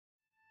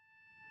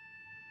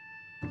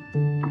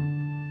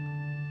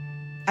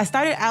I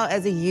started out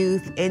as a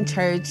youth in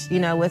church,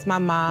 with my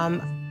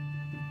mom.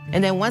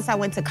 And then once I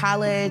went to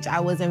college, I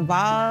was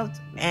involved.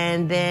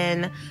 And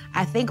then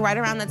I think right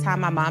around the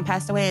time my mom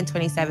passed away in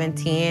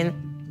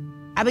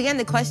 2017, I began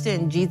to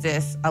question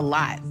Jesus a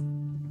lot.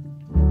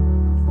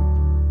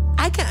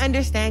 I can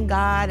understand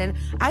God and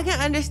I can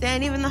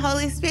understand even the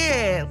Holy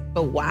Spirit,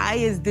 but why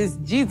is this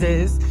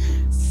Jesus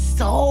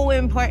so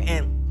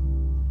important?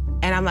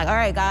 And I'm like, all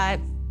right,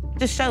 God,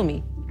 just show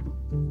me.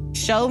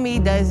 Show me,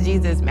 does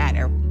Jesus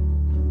matter?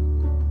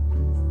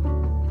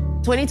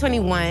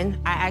 2021,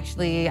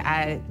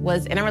 I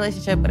was in a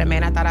relationship with a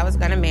man I thought I was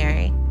gonna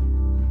marry.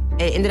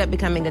 It ended up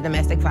becoming a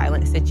domestic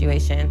violence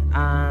situation.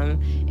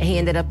 And he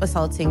ended up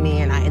assaulting me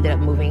and I ended up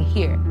moving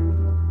here.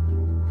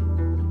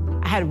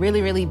 I had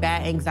really, really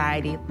bad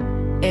anxiety.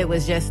 It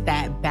was just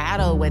that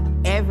battle with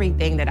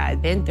everything that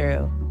I'd been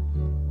through.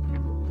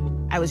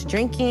 I was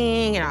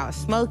drinking and I was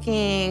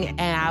smoking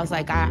and I was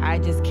like, I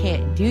just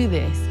can't do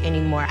this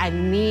anymore. I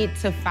need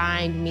to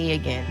find me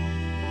again.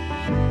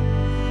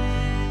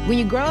 When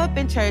you grow up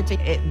in church,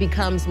 it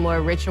becomes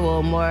more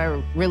ritual,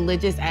 more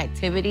religious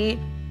activity.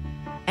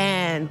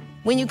 And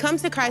when you come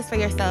to Christ for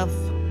yourself,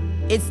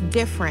 it's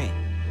different.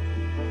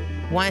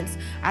 Once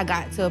I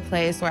got to a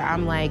place where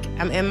I'm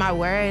in my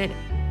word,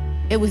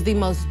 it was the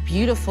most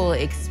beautiful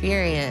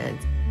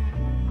experience.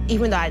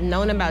 Even though I'd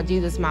known about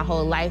Jesus my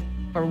whole life,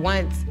 for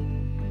once,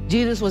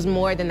 Jesus was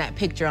more than that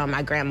picture on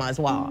my grandma's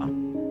wall.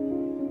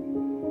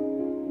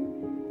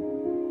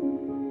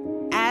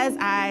 As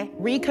I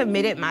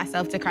recommitted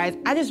myself to Christ,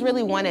 I just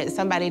really wanted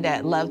somebody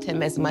that loved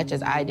him as much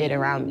as I did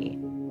around me.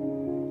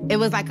 It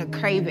was like a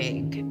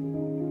craving.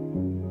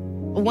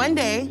 One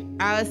day,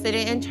 I was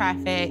sitting in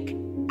traffic.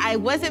 I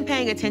wasn't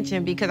paying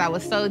attention because I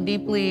was so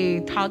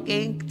deeply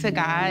talking to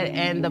God,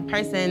 and the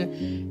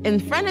person in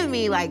front of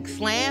me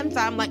slammed, so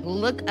I'm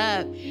look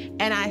up,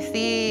 and I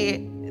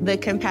see the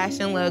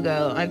Compassion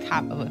logo on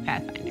top of a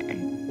Pathfinder.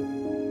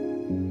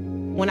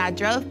 When I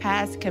drove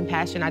past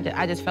Compassion,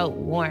 I just felt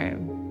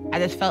warm. I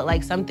just felt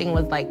like something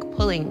was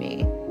pulling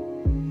me.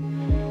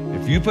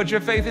 If you put your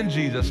faith in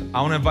Jesus,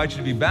 I want to invite you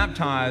to be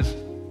baptized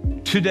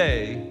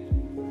today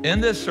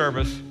in this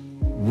service,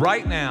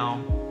 right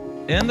now,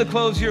 in the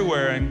clothes you're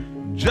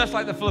wearing, just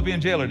like the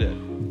Philippian jailer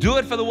did. Do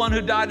it for the one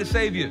who died to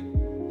save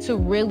you. To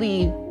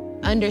really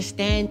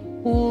understand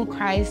who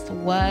Christ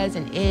was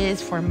and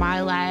is for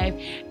my life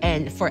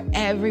and for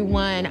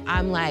everyone,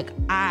 I'm like,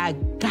 I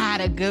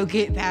gotta go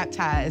get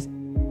baptized.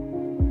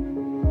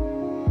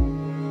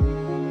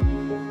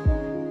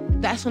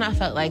 That's when I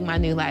felt like my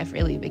new life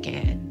really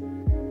began.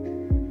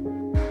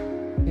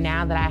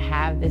 Now that I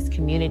have this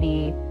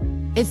community,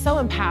 it's so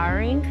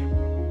empowering.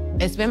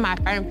 It's been my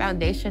firm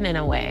foundation in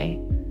a way.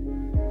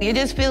 You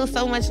just feel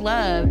so much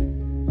love.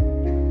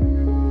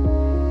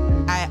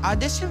 I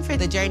auditioned for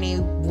the journey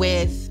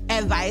with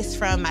advice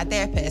from my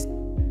therapist.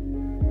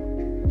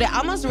 It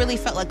almost really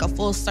felt like a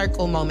full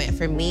circle moment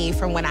for me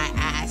from when I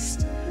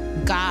asked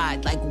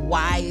God,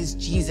 why is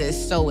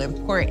Jesus so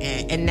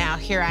important? And now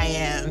here I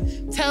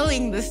am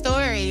telling the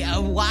story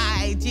of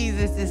why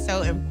Jesus is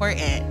so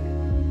important.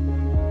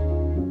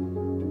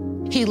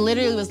 He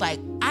literally was like,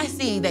 I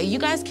see that you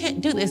guys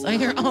can't do this on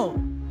your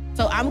own.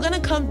 So I'm gonna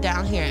come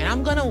down here and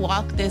I'm gonna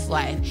walk this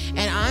life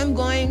and I'm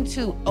going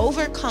to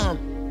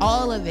overcome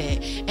all of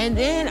it. And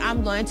then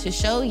I'm going to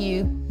show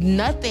you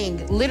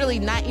nothing, literally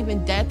not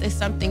even death is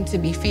something to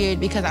be feared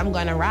because I'm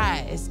gonna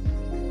rise.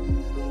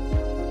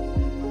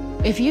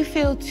 If you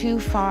feel too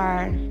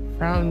far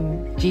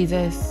from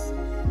Jesus,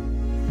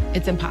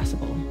 it's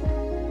impossible.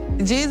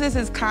 Jesus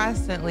is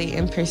constantly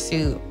in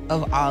pursuit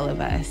of all of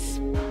us.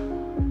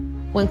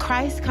 When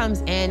Christ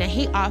comes in and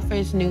he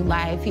offers new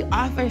life, he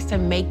offers to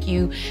make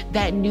you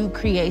that new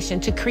creation,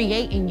 to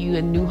create in you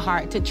a new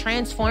heart, to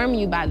transform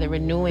you by the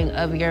renewing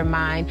of your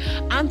mind.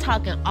 I'm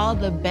talking all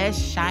the best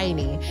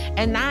shiny,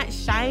 and not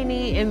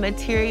shiny in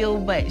material,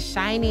 but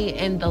shiny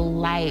in the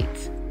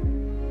light.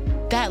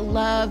 That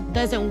love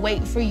doesn't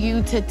wait for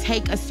you to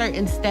take a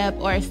certain step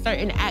or a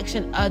certain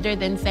action other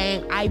than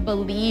saying, I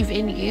believe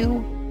in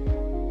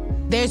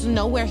you. There's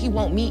nowhere he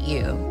won't meet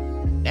you.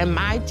 And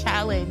my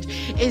challenge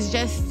is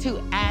just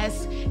to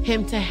ask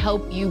him to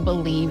help you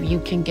believe you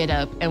can get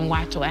up and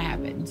watch what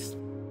happens.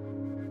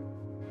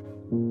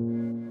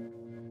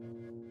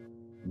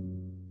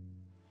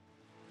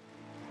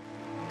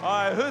 All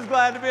right, who's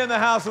glad to be in the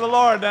house of the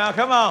Lord now?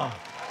 Come on.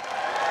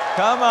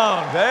 Come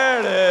on. There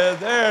it is.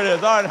 There it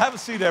is. All right, have a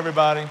seat,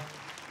 everybody.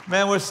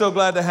 Man, we're so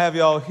glad to have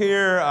you all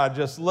here. I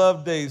just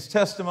love Dave's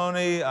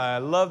testimony. I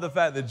love the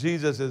fact that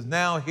Jesus is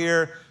now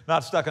here,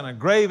 not stuck in a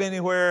grave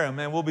anywhere. And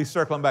man, we'll be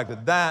circling back to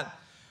that.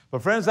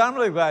 But friends, I'm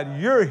really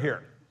glad you're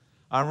here.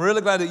 I'm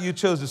really glad that you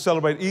chose to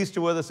celebrate Easter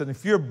with us. And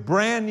if you're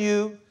brand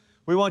new,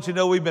 we want you to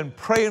know we've been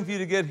praying for you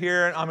to get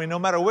here. I mean, no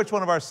matter which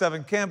one of our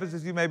 7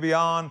 campuses you may be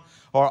on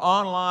or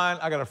online.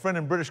 I got a friend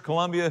in British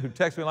Columbia who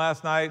texted me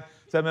last night,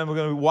 said, man, we're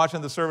going to be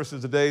watching the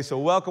services today. So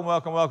welcome,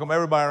 welcome, welcome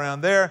everybody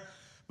around there.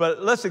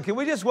 But listen, can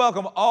we just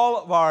welcome all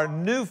of our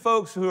new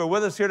folks who are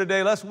with us here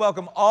today? Let's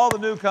welcome all the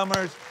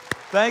newcomers.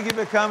 Thank you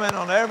for coming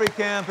on every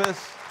campus.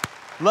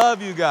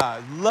 Love you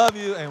guys. Love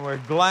you, and we're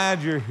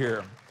glad you're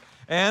here.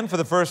 And for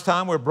the first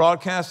time, we're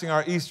broadcasting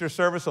our Easter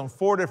service on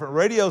 4 different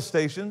radio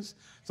stations.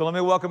 So let me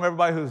welcome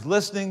everybody who's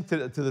listening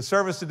to the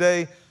service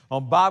today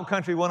on Bob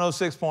Country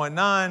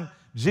 106.9,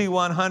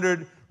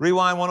 G100,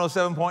 Rewind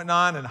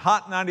 107.9, and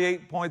Hot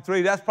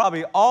 98.3. That's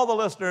probably all the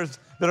listeners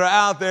that are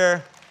out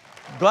there.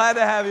 Glad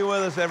to have you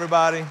with us,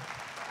 everybody.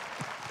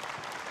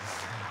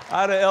 I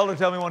had an elder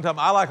tell me one time,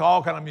 I like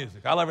all kind of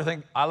music. I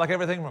like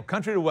everything from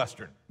country to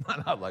western.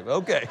 And I was like,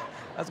 okay,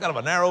 that's kind of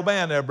a narrow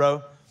band there,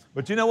 bro.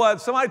 But you know what?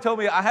 Somebody told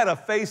me I had a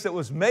face that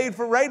was made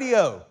for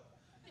radio.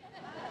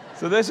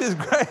 So this is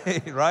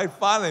great, right?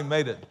 Finally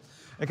made it.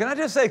 And can I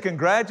just say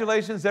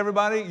congratulations,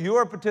 everybody. You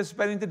are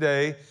participating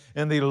today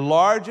in the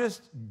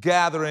largest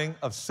gathering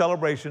of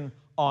celebration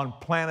on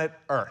planet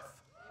Earth.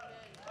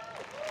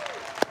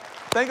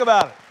 Think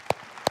about it.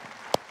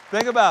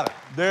 Think about it.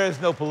 There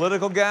is no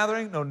political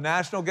gathering, no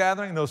national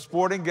gathering, no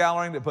sporting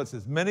gathering that puts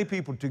as many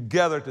people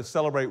together to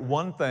celebrate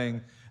one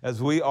thing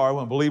as we are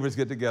when believers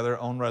get together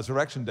on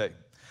Resurrection Day.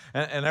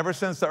 And ever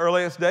since the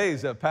earliest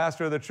days, a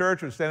pastor of the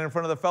church would stand in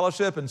front of the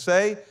fellowship and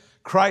say,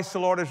 Christ the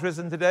Lord is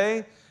risen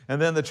today.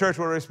 And then the church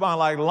would respond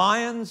like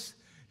lions,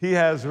 he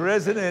has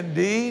risen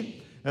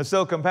indeed. And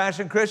so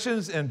Compassion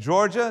Christians in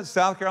Georgia,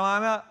 South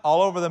Carolina,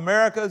 all over the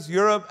Americas,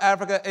 Europe,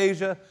 Africa,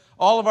 Asia,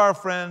 all of our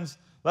friends,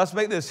 let's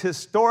make this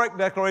historic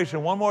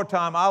declaration one more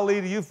time. I'll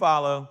lead, you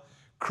follow.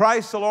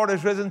 Christ the Lord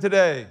is risen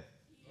today.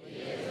 He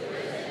is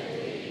risen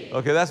indeed.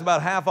 Okay, that's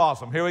about half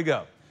awesome. Here we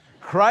go.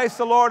 Christ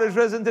the Lord is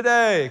risen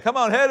today. Come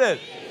on, hit it.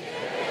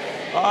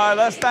 All right,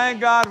 let's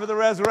thank God for the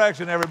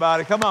resurrection,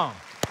 everybody. Come on.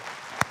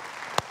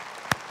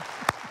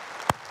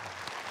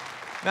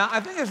 Now,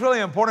 I think it's really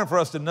important for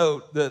us to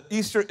note that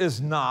Easter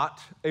is not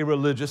a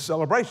religious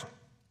celebration.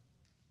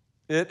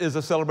 It is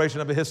a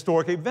celebration of a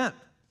historic event.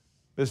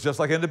 It's just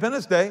like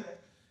Independence Day.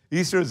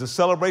 Easter is a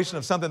celebration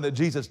of something that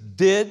Jesus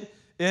did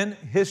in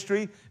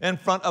history in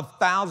front of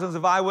thousands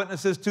of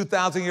eyewitnesses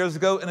 2,000 years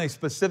ago in a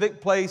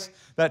specific place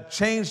that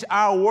changed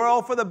our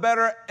world for the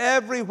better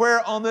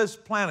everywhere on this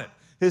planet.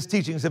 His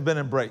teachings have been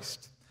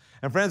embraced.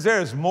 And friends, there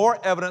is more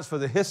evidence for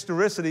the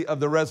historicity of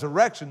the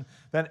resurrection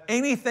than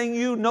anything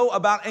you know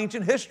about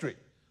ancient history.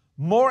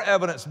 More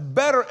evidence,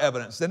 better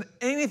evidence than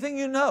anything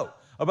you know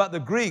about the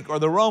Greek or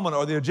the Roman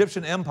or the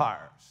Egyptian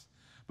empires.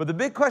 But the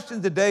big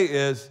question today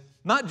is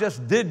not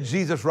just did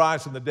Jesus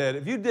rise from the dead.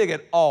 If you dig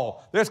at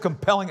all, there's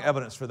compelling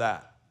evidence for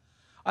that.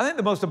 I think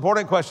the most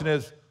important question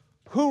is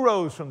who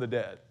rose from the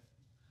dead?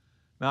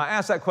 Now, I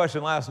asked that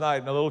question last night,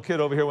 and a little kid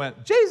over here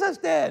went, Jesus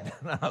did.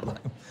 And I was like,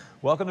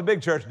 welcome to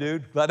Big Church,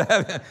 dude. Glad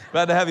to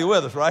have you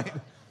with us, right?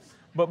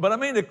 But I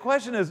mean, the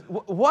question is,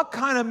 what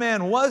kind of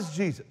man was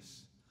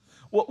Jesus?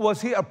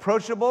 Was he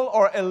approachable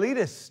or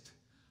elitist,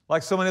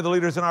 like so many of the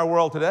leaders in our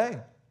world today?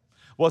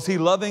 Was he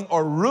loving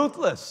or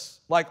ruthless,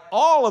 like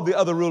all of the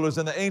other rulers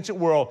in the ancient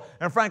world,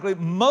 and frankly,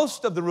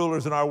 most of the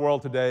rulers in our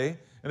world today?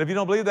 And if you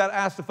don't believe that,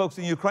 ask the folks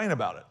in Ukraine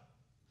about it.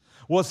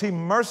 Was he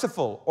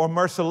merciful or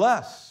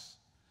merciless?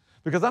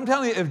 Because I'm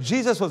telling you, if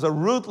Jesus was a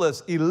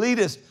ruthless,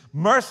 elitist,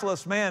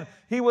 merciless man,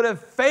 he would have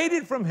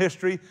faded from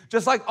history,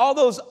 just like all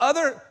those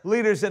other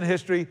leaders in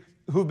history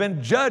who've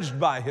been judged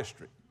by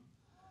history.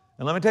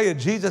 And let me tell you,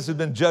 Jesus has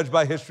been judged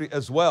by history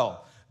as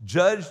well,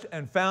 judged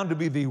and found to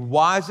be the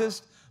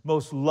wisest,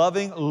 most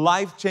loving,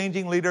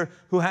 life-changing leader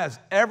who has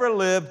ever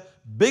lived,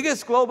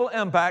 biggest global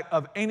impact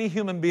of any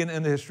human being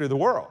in the history of the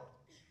world.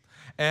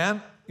 And,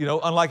 you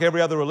know, unlike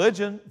every other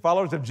religion,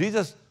 followers of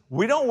Jesus,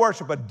 we don't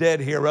worship a dead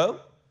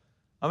hero.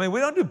 I mean, we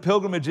don't do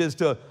pilgrimages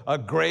to a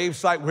grave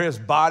site where his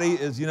body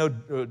is,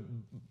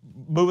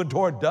 moving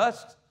toward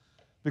dust,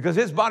 because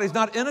his body's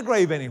not in a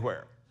grave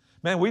anywhere.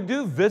 Man, we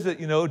do visit,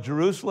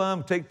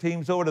 Jerusalem, take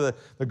teams over to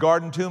the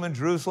Garden Tomb in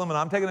Jerusalem, and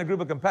I'm taking a group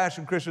of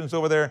Compassion Christians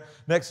over there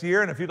next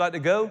year, and if you'd like to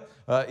go,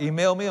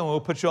 email me and we'll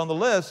put you on the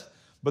list.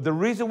 But the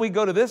reason we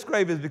go to this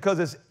grave is because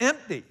it's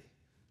empty.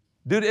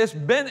 Dude, it's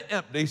been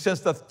empty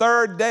since the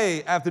 3rd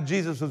day after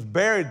Jesus was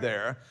buried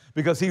there,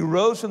 because he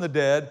rose from the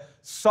dead,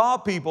 saw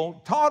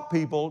people, taught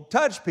people,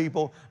 touched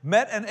people,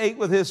 met and ate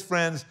with his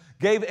friends,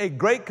 gave a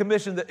great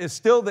commission that is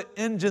still the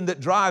engine that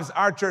drives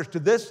our church to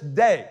this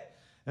day,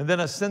 and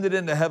then ascended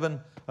into heaven,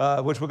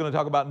 which we're going to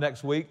talk about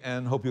next week,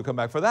 and hope you'll come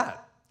back for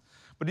that.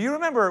 But do you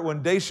remember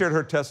when Day shared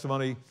her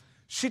testimony,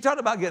 she talked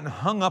about getting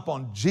hung up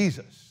on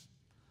Jesus.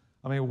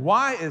 I mean,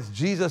 why is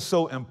Jesus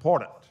so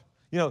important?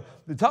 Talking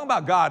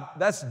about God,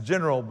 that's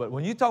general, but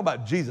when you talk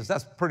about Jesus,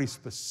 that's pretty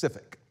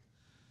specific.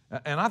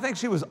 And I think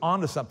she was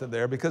onto something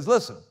there, because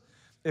listen,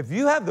 if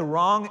you have the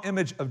wrong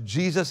image of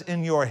Jesus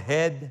in your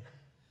head,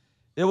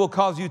 it will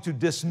cause you to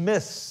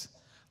dismiss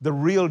the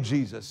real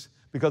Jesus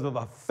because of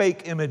a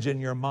fake image in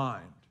your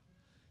mind.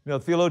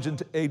 Theologian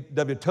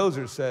A.W.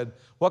 Tozer said,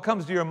 what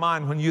comes to your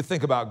mind when you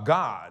think about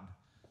God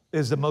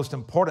is the most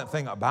important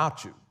thing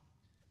about you.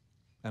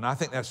 And I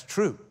think that's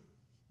true,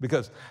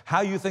 because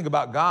how you think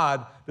about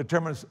God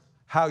determines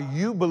how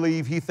you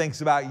believe he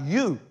thinks about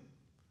you.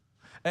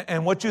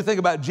 And what you think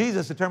about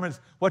Jesus determines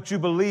what you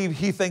believe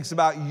he thinks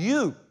about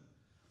you.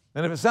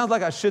 And if it sounds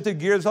like I shifted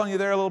gears on you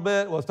there a little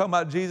bit, well, it's talking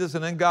about Jesus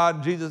and then God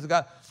and Jesus and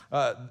God.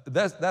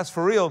 That's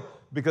for real,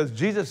 because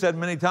Jesus said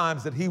many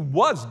times that he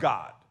was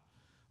God.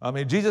 I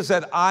mean, Jesus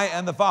said, I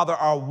and the Father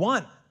are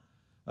one.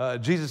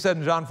 Jesus said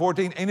in John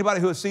 14, anybody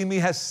who has seen me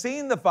has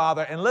seen the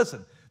Father. And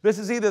listen, this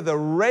is either the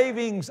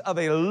ravings of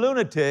a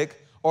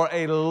lunatic or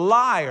a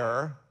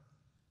liar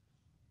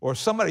or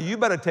somebody you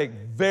better take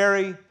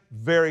very,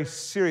 very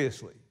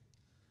seriously.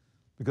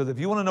 Because if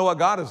you want to know what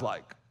God is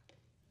like,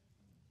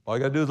 all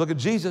you got to do is look at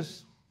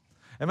Jesus.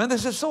 And man,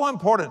 this is so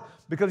important,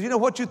 because you know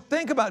what you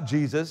think about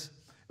Jesus,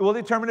 it will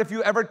determine if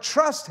you ever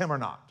trust him or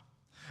not.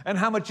 And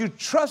how much you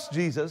trust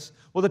Jesus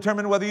will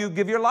determine whether you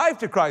give your life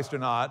to Christ or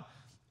not.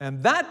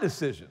 And that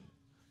decision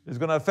is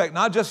going to affect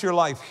not just your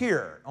life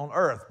here on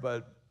earth,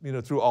 but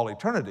through all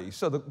eternity.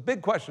 So the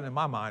big question in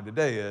my mind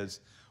today is,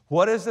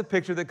 what is the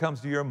picture that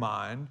comes to your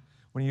mind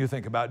when you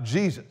think about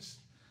Jesus?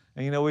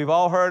 And we've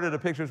all heard that a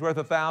picture's worth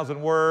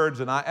 1,000 words,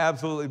 and I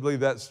absolutely believe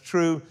that's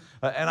true,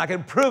 and I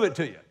can prove it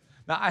to you.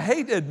 Now, I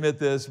hate to admit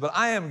this, but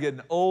I am getting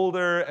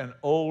older and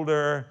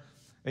older,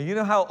 and you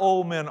know how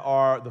old men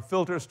are. The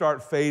filters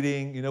start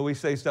fading. We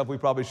say stuff we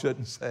probably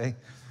shouldn't say.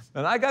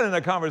 And I got in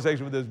a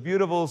conversation with this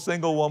beautiful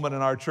single woman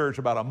in our church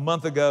about a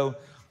month ago,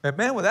 and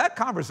man, when that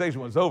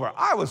conversation was over,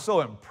 I was so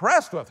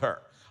impressed with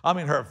her. I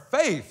mean, her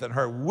faith and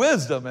her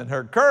wisdom and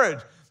her courage,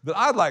 that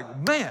I was like,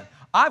 man,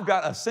 I've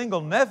got a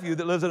single nephew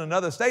that lives in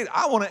another state.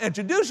 I want to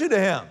introduce you to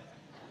him.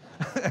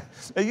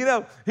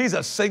 And he's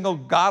a single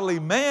godly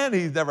man.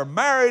 He's never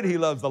married. He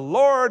loves the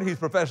Lord. He's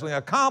professionally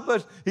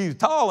accomplished. He's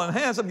tall and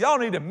handsome. Y'all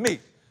need to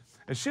meet.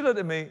 And she looked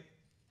at me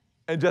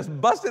and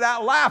just busted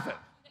out laughing,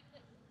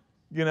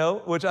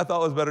 which I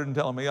thought was better than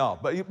telling me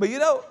off. But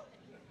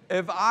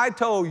if I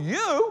told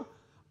you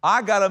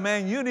I got a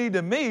man you need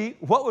to meet,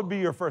 what would be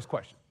your first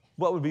question?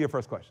 What would be your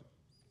first question?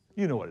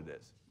 You know what it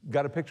is.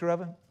 Got a picture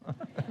of him?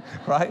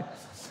 Right?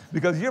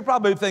 Because you're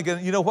probably thinking,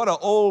 what an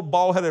old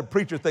bald-headed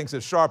preacher thinks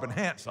is sharp and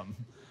handsome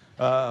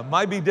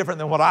might be different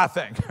than what I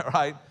think,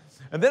 right?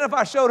 And then if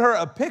I showed her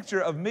a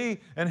picture of me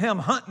and him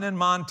hunting in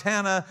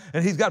Montana,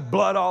 and he's got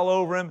blood all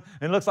over him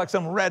and looks like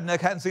some redneck,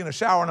 hadn't seen a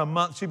shower in a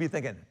month, she'd be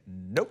thinking,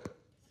 nope.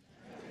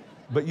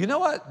 But you know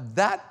what?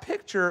 That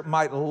picture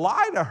might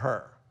lie to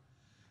her,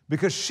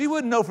 because she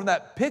would know from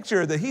that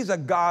picture that he's a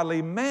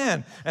godly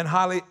man and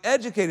highly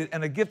educated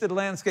and a gifted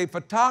landscape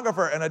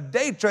photographer and a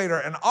day trader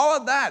and all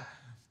of that.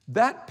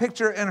 That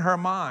picture in her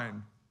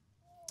mind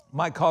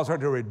might cause her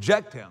to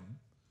reject him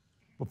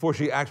before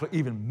she actually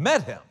even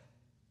met him.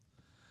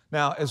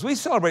 Now, as we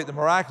celebrate the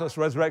miraculous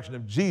resurrection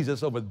of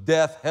Jesus over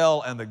death,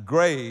 hell, and the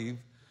grave,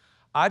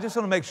 I just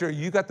want to make sure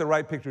you got the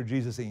right picture of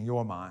Jesus in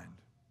your mind.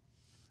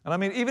 And I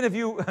mean, even if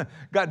you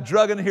got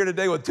drug in here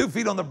today with 2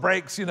 feet on the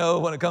brakes,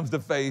 when it comes to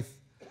faith,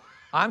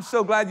 I'm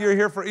so glad you're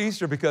here for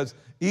Easter, because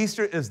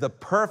Easter is the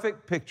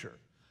perfect picture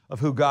of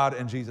who God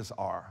and Jesus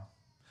are.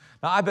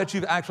 Now, I bet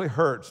you've actually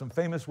heard some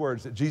famous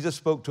words that Jesus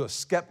spoke to a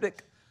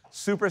skeptic,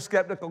 super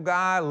skeptical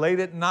guy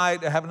late at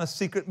night. They're having a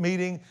secret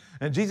meeting,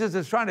 and Jesus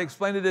is trying to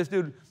explain to this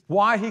dude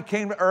why he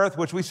came to earth,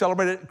 which we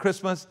celebrated at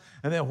Christmas,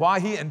 and then why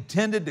he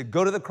intended to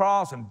go to the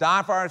cross and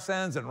die for our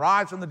sins and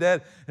rise from the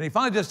dead. And he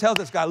finally just tells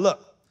this guy,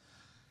 look,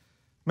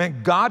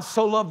 man, God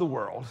so loved the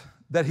world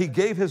that he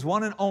gave his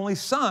one and only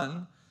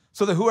Son,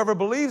 so that whoever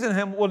believes in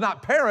him will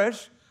not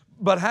perish,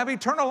 but have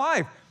eternal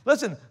life.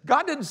 Listen,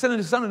 God didn't send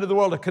his Son into the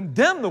world to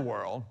condemn the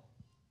world,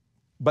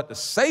 but to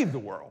save the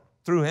world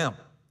through him.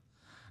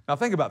 Now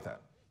think about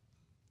that.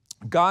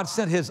 God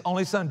sent his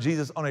only Son,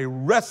 Jesus, on a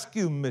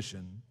rescue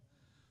mission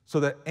so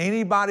that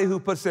anybody who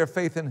puts their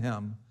faith in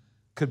him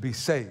could be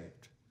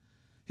saved.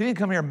 He didn't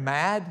come here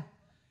mad.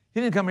 He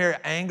didn't come here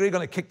angry,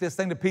 going to kick this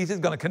thing to pieces,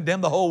 going to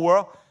condemn the whole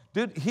world.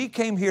 Dude, he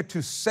came here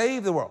to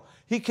save the world.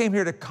 He came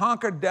here to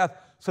conquer death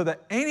so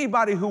that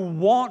anybody who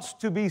wants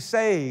to be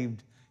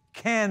saved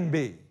can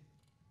be.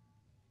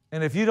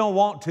 And if you don't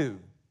want to,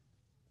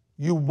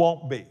 you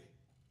won't be.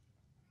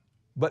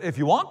 But if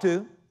you want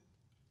to,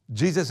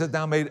 Jesus has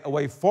now made a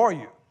way for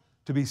you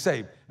to be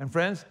saved. And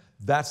friends,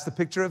 that's the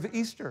picture of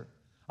Easter.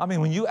 I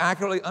mean, when you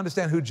accurately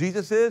understand who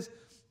Jesus is,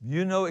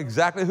 you know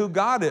exactly who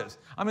God is.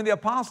 I mean, the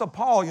Apostle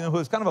Paul, who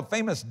was kind of a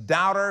famous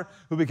doubter,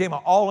 who became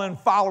an all-in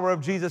follower of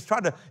Jesus,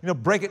 tried to,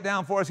 break it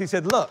down for us. He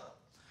said, look,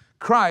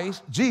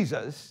 Christ,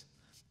 Jesus,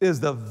 is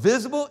the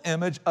visible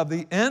image of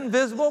the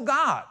invisible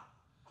God.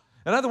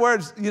 In other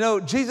words,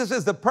 Jesus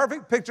is the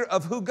perfect picture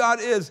of who God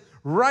is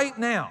right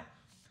now.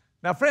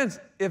 Now, friends,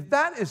 if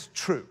that is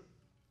true,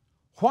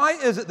 why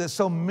is it that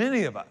so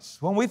many of us,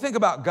 when we think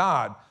about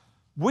God,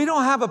 we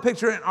don't have a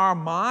picture in our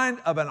mind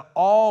of an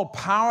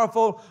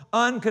all-powerful,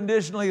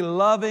 unconditionally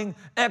loving,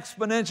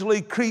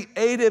 exponentially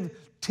creative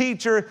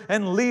teacher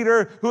and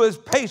leader who is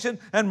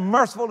patient and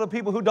merciful to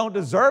people who don't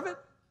deserve it?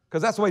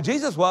 Because that's the way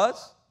Jesus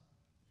was.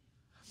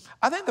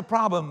 I think the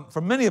problem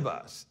for many of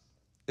us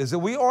is that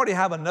we already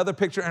have another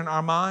picture in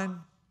our mind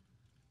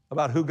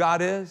about who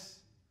God is.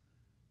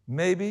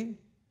 Maybe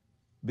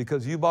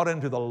because you bought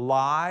into the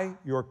lie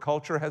your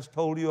culture has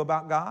told you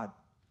about God.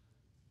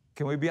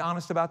 Can we be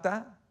honest about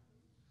that?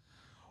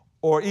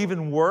 Or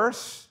even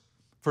worse,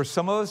 For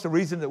some of us, the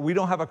reason that we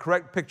don't have a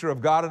correct picture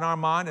of God in our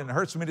mind, and it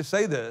hurts me to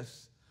say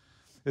this,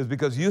 is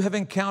because you have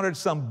encountered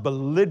some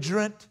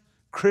belligerent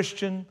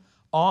Christian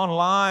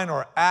online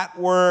or at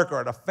work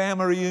or at a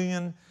family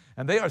reunion,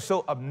 and they are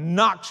so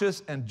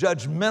obnoxious and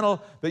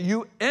judgmental that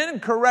you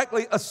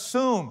incorrectly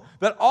assume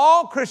that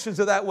all Christians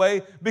are that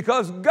way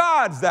because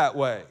God's that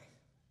way.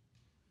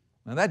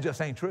 And that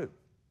just ain't true.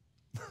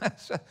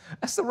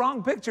 That's the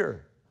wrong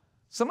picture.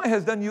 Somebody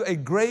has done you a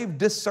grave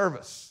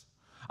disservice.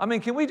 I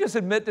mean, can we just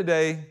admit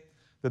today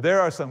that there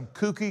are some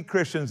kooky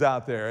Christians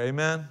out there,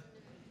 amen?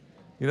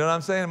 You know what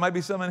I'm saying? There might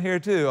be some in here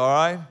too, all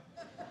right?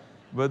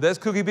 But there's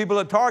kooky people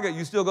at Target.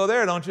 You still go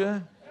there, don't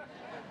you?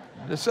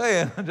 Just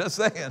saying, just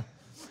saying.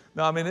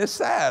 No, I mean, it's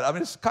sad. I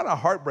mean, it's kind of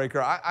a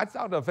heartbreaker. I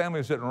talked to a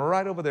family sitting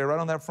right over there, right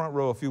on that front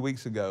row a few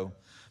weeks ago.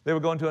 They were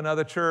going to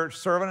another church,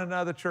 serving in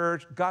another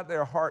church, got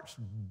their hearts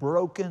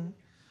broken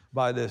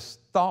by this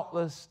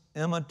thoughtless,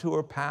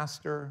 immature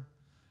pastor.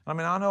 I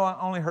mean, I know I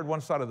only heard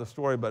one side of the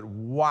story, but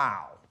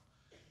wow,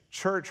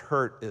 church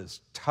hurt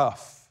is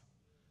tough.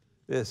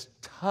 It's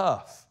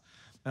tough.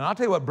 And I'll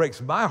tell you what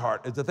breaks my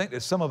heart is to think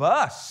that some of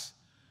us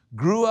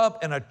grew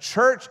up in a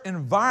church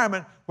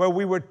environment where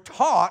we were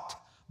taught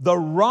the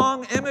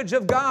wrong image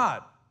of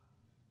God.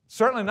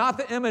 Certainly not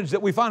the image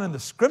that we find in the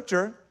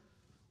Scripture.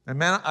 And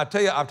man, I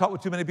tell you, I've talked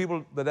with too many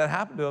people that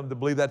happened to them to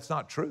believe that's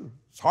not true.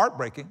 It's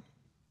heartbreaking.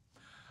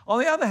 On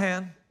the other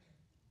hand,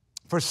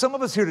 for some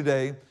of us here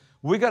today,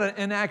 we got an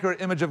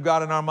inaccurate image of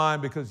God in our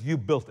mind because you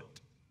built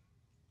it.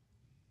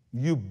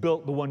 You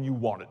built the one you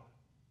wanted.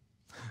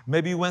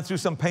 Maybe you went through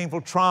some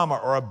painful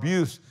trauma or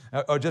abuse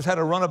or just had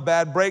a run of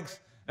bad breaks,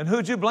 and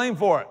who'd you blame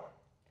for it?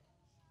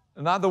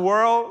 Not the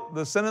world,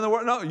 the sin in the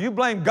world. No, you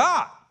blame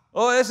God.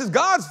 Oh, this is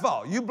God's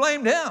fault. You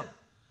blamed him.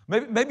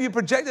 Maybe you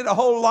projected a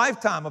whole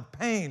lifetime of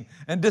pain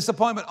and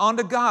disappointment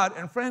onto God.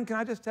 And friend, can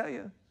I just tell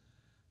you,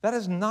 that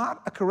is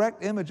not a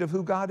correct image of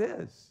who God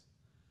is.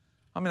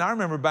 I mean, I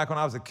remember back when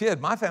I was a kid,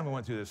 my family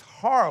went through this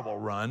horrible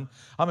run.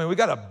 I mean,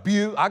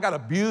 I got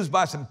abused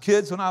by some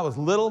kids when I was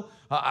little.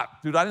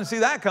 Dude, I didn't see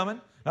that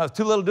coming. I was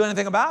too little to do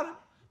anything about it.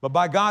 But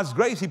by God's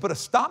grace, he put a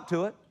stop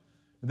to it.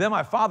 Then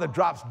my father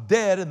drops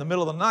dead in the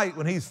middle of the night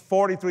when he's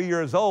 43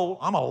 years old.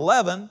 I'm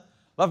 11.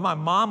 Left my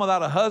mom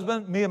without a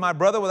husband, me and my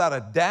brother without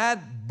a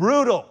dad.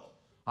 Brutal.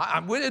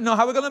 We didn't know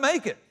how we were going to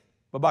make it.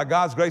 But by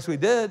God's grace, we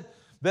did.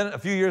 Then a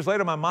few years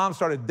later, my mom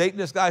started dating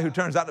this guy who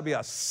turns out to be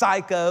a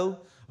psycho,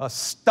 a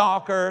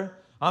stalker.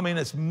 I mean,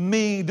 it's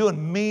mean,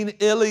 doing mean,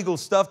 illegal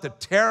stuff to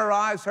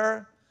terrorize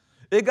her.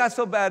 It got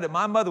so bad that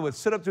my mother would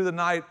sit up through the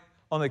night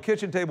on the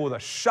kitchen table with a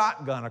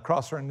shotgun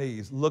across her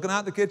knees, looking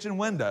out the kitchen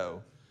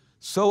window,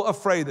 so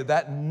afraid that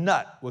that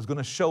nut was going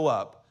to show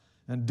up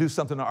and do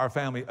something to our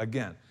family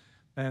again.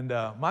 And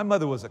my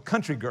mother was a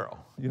country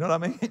girl, you know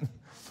what I mean?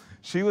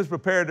 She was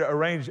prepared to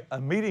arrange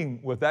a meeting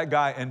with that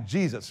guy and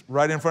Jesus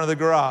right in front of the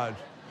garage.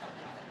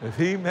 If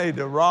he made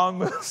the wrong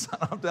move,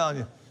 I'm telling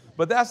you.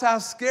 But that's how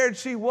scared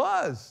she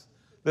was,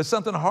 that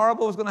something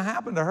horrible was going to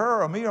happen to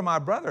her or me or my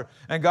brother.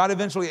 And God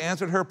eventually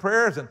answered her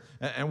prayers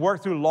and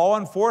worked through law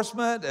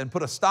enforcement and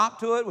put a stop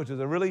to it, which is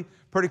a really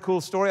pretty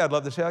cool story. I'd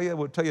love to tell you.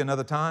 We'll tell you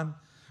another time.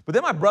 But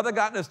then my brother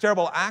got in this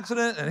terrible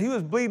accident, and he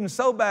was bleeding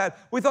so bad,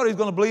 we thought he was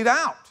going to bleed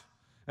out.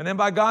 And then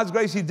by God's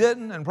grace, he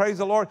didn't, and praise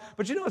the Lord.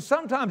 But you know,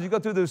 sometimes you go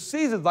through those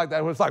seasons like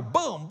that where it's like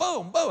boom,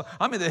 boom, boom.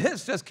 I mean, the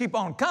hits just keep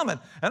on coming.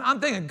 And I'm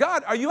thinking,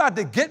 God, are you out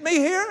to get me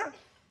here?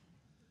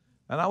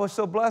 And I was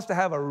so blessed to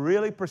have a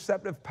really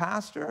perceptive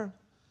pastor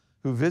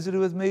who visited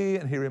with me,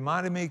 and he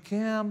reminded me,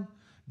 Cam,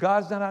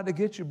 God's not out to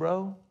get you,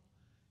 bro.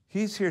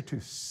 He's here to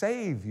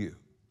save you.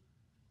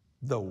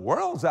 The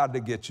world's out to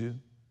get you.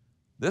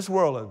 This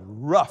world is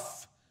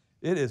rough.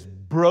 It is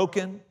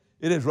broken.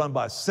 It is run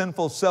by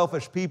sinful,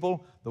 selfish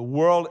people. The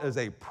world is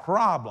a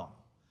problem.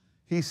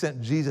 He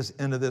sent Jesus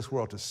into this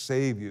world to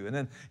save you. And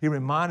then he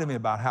reminded me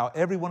about how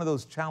every one of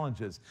those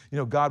challenges, you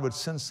know, God would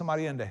send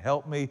somebody in to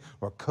help me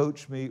or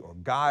coach me or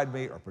guide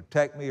me or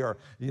protect me or,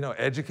 you know,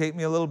 educate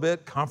me a little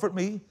bit, comfort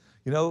me,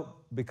 you know,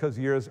 because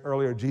years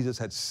earlier Jesus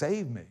had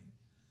saved me.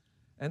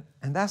 And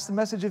that's the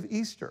message of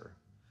Easter.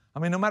 I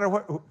mean, no matter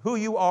who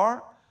you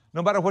are,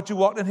 no matter what you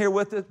walked in here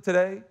with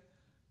today,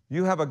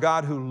 you have a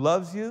God who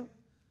loves you,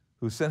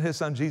 who sent his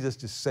son Jesus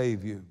to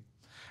save you.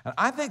 And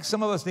I think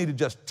some of us need to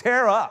just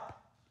tear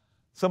up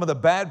some of the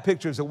bad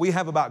pictures that we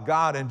have about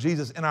God and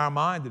Jesus in our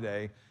mind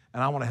today,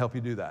 and I want to help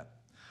you do that.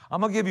 I'm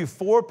going to give you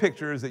 4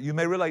 pictures that you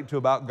may relate to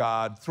about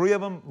God, 3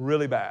 of them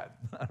really bad.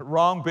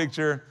 Wrong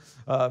picture.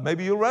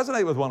 Maybe you'll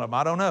resonate with one of them.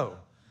 I don't know.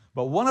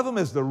 But one of them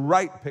is the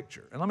right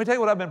picture. And let me tell you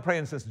what I've been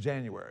praying since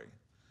January.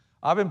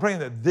 I've been praying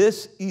that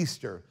this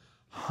Easter,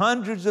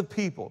 hundreds of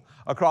people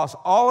across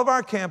all of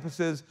our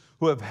campuses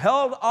who have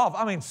held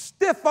off,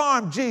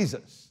 stiff-armed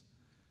Jesus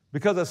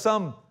because of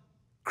some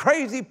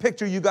crazy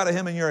picture you got of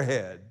him in your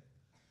head,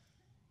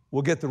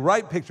 will get the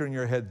right picture in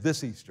your head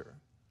this Easter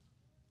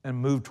and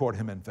move toward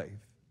him in faith.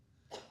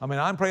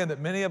 I'm praying that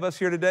many of us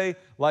here today,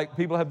 like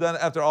people have done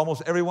after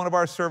almost every one of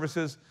our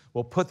services,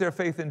 will put their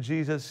faith in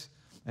Jesus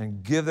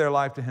and give their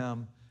life to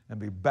him and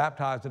be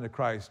baptized into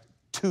Christ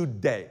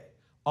today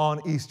on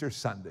Easter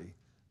Sunday.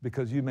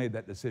 because you made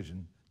that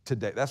decision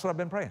today. That's what I've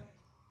been praying.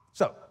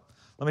 So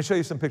let me show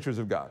you some pictures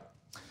of God.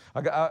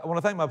 I want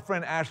to thank my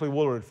friend Ashley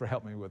Woolard for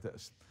helping me with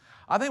this.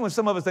 I think when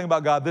some of us think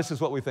about God, this is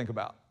what we think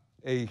about.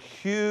 A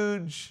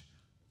huge,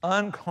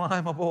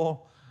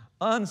 unclimbable,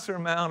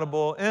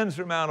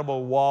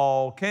 insurmountable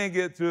wall. Can't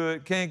get through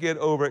it, can't get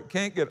over it,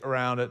 can't get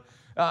around it.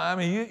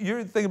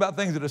 You're thinking about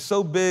things that are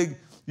so big,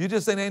 you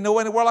just think, ain't no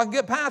way in the world I can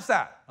get past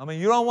that.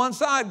 You're on one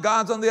side,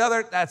 God's on the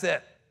other, that's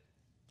it.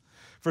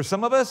 For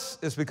some of us,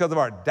 it's because of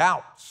our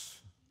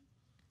doubts.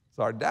 It's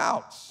our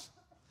doubts.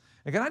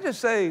 And can I just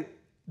say,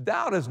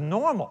 doubt is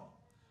normal.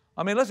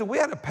 Listen, we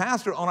had a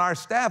pastor on our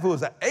staff who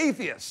was an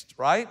atheist,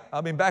 right?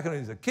 Back when he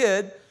was a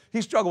kid,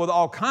 he struggled with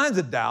all kinds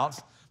of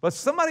doubts, but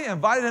somebody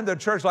invited him to a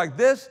church like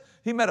this.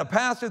 He met a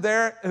pastor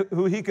there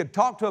who he could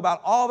talk to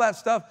about all that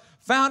stuff,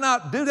 found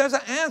out, dude, there's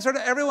an answer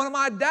to every one of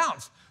my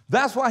doubts.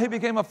 That's why he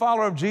became a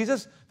follower of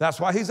Jesus. That's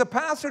why he's a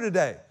pastor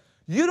today.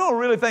 You don't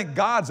really think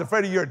God's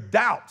afraid of your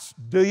doubts,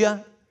 do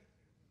you?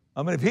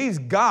 If he's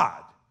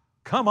God,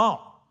 come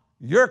on.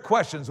 Your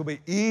questions will be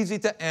easy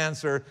to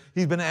answer.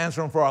 He's been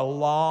answering them for a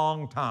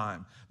long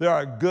time. There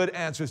are good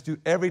answers to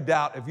every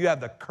doubt if you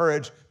have the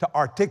courage to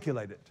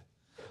articulate it.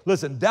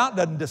 Listen, doubt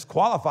doesn't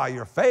disqualify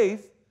your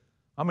faith.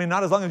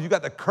 Not as long as you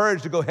got the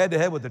courage to go head to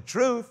head with the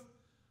truth.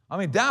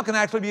 Doubt can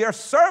actually be your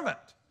servant.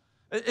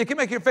 It can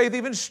make your faith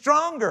even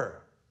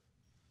stronger.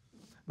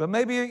 But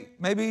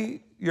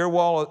maybe your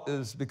wall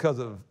is because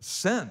of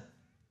sin.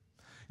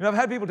 I've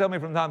had people tell me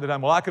from time to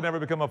time, well, I could never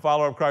become a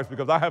follower of Christ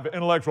because I have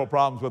intellectual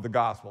problems with the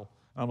gospel.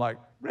 And I'm like,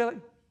 really?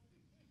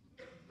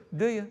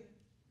 Do you?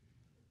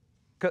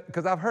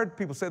 Because I've heard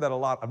people say that a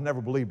lot. I've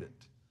never believed it.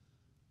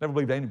 Never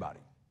believed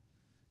anybody.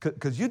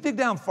 Because you dig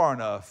down far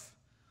enough,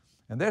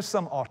 and there's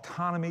some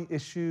autonomy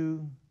issue,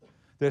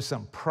 there's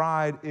some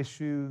pride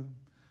issue,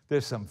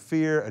 there's some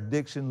fear,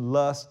 addiction,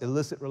 lust,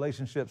 illicit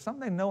relationships,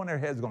 something they know in their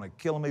head is going to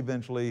kill them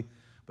eventually,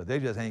 but they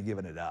just ain't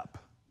giving it up.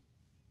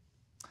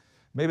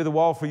 Maybe the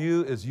wall for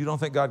you is you don't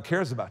think God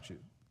cares about you.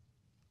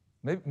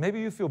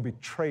 Maybe you feel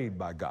betrayed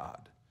by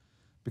God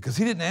because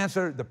he didn't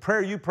answer the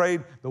prayer you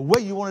prayed the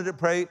way you wanted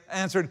it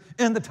answered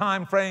in the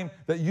time frame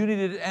that you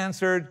needed it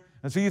answered,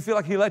 and so you feel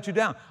like he let you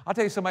down. I'll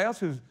tell you somebody else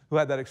who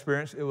had that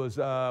experience. It was,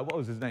 what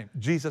was his name?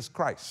 Jesus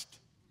Christ.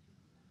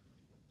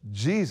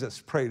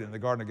 Jesus prayed in the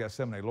Garden of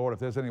Gethsemane, Lord, if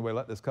there's any way,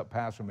 let this cup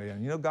pass from me.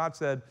 And God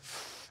said,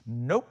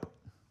 nope,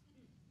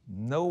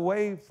 no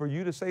way for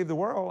you to save the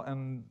world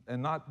and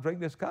not drink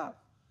this cup.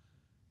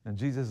 And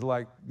Jesus is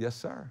like, yes,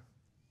 sir.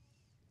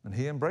 And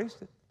he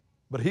embraced it.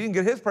 But he didn't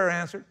get his prayer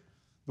answered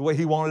the way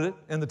he wanted it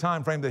in the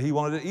time frame that he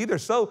wanted it either.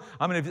 So,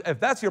 if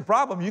that's your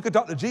problem, you could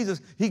talk to Jesus.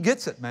 He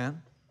gets it,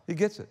 man. He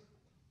gets it.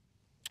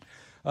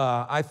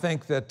 I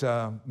think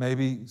that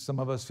maybe some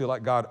of us feel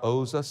like God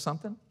owes us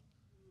something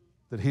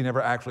that he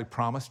never actually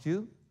promised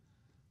you.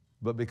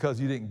 But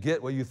because you didn't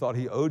get what you thought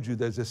he owed you,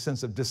 there's this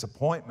sense of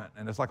disappointment.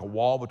 And it's like a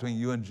wall between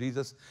you and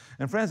Jesus.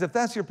 And friends, if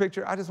that's your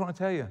picture, I just want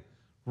to tell you,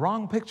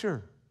 wrong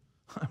picture.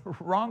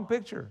 Wrong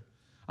picture.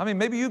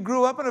 Maybe you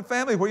grew up in a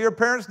family where your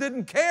parents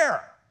didn't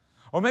care.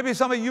 Or maybe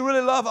somebody you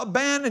really love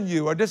abandoned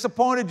you or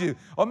disappointed you.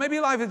 Or maybe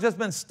life has just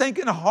been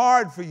stinking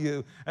hard for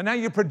you, and now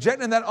you're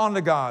projecting that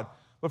onto God.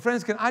 But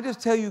friends, can I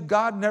just tell you,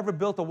 God never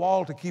built a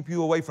wall to keep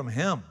you away from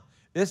him.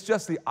 It's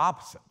just the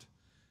opposite.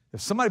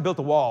 If somebody built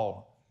a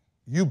wall,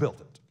 you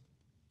built it.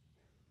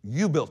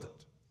 You built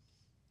it.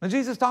 And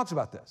Jesus talks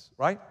about this,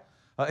 right?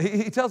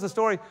 He tells a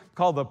story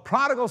called The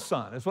Prodigal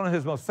Son. It's one of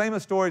his most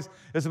famous stories.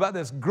 It's about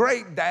this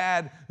great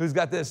dad who's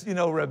got this,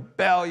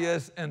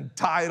 rebellious,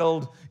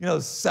 entitled,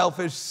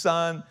 selfish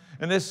son.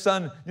 And this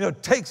son,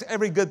 takes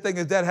every good thing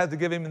his dad has to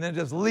give him and then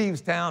just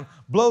leaves town,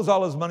 blows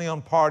all his money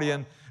on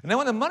partying. And then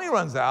when the money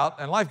runs out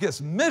and life gets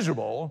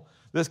miserable,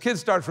 this kid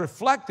starts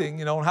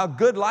reflecting, on how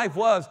good life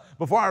was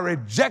before I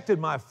rejected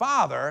my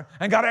father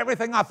and got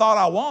everything I thought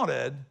I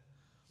wanted.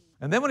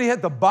 And then when he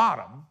hit the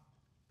bottom,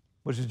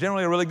 which is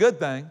generally a really good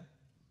thing,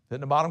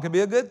 hitting the bottom can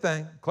be a good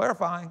thing,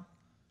 clarifying.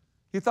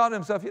 He thought to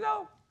himself,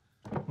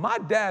 my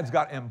dad's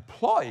got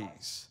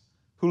employees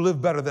who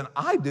live better than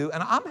I do,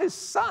 and I'm his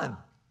son.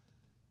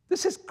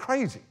 This is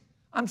crazy.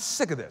 I'm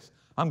sick of this.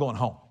 I'm going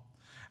home.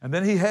 And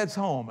then he heads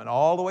home, and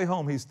all the way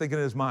home, he's thinking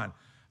in his mind,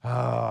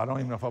 I don't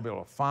even know if I'll be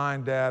able to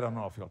find Dad. I don't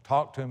know if he'll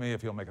talk to me,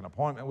 if he'll make an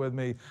appointment with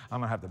me.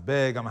 I'm going to have to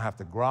beg. I'm going to have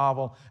to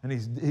grovel. And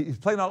he's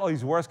playing out all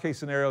these worst-case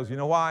scenarios. You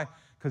know why?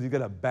 Because he's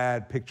got a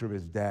bad picture of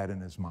his dad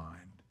in his mind.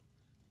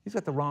 He's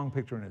got the wrong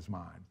picture in his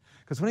mind.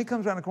 Because when he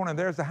comes around the corner and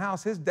there's the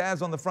house, his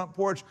dad's on the front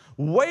porch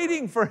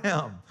waiting for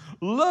him,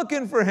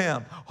 looking for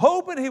him,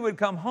 hoping he would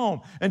come home.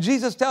 And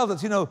Jesus tells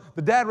us,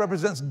 the dad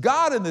represents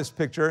God in this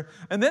picture.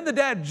 And then the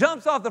dad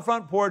jumps off the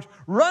front porch,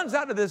 runs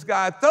out to this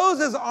guy,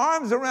 throws his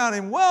arms around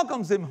him,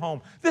 welcomes him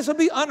home. This would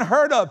be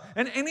unheard of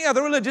in any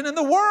other religion in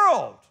the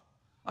world.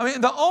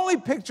 The only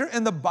picture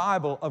in the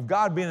Bible of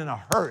God being in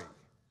a hurry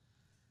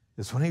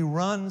is when he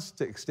runs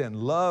to extend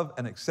love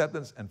and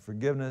acceptance and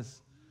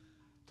forgiveness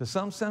to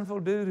some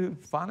sinful dude who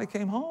finally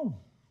came home.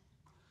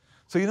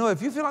 So,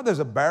 if you feel like there's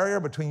a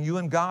barrier between you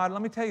and God,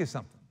 let me tell you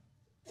something.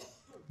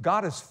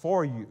 God is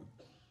for you.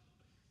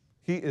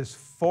 He is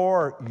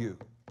for you.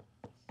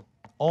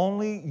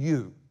 Only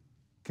you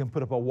can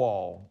put up a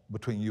wall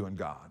between you and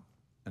God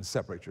and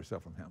separate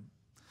yourself from him.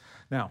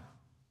 Now,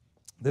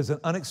 there's an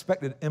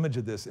unexpected image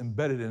of this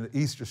embedded in the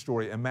Easter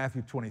story in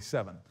Matthew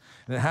 27.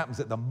 And it happens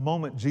at the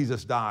moment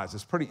Jesus dies.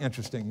 It's pretty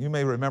interesting. You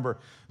may remember,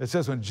 it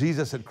says when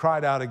Jesus had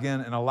cried out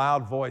again in a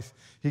loud voice,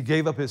 he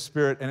gave up his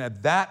spirit. And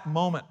at that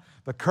moment,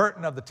 the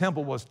curtain of the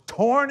temple was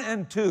torn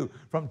in two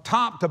from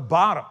top to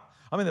bottom.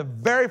 I mean, the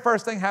very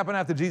first thing happened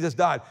after Jesus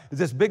died is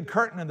this big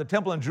curtain in the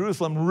temple in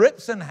Jerusalem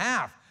rips in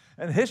half.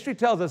 And history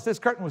tells us this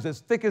curtain was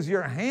as thick as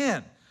your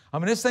hand. I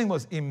mean, this thing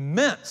was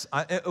immense.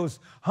 It was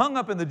hung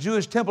up in the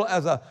Jewish temple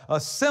as a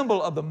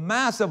symbol of the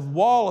massive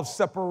wall of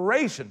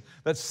separation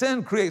that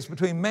sin creates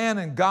between man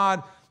and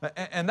God.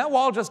 And that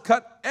wall just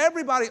cut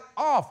everybody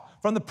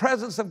off from the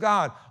presence of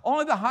God.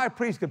 Only the high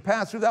priest could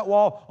pass through that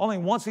wall only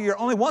once a year,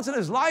 only once in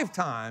his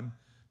lifetime,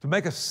 to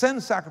make a sin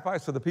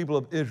sacrifice for the people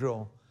of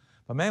Israel.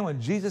 But man,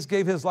 when Jesus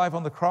gave his life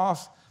on the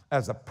cross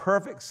as a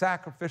perfect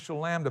sacrificial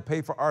lamb to pay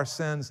for our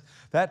sins,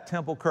 that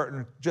temple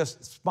curtain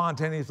just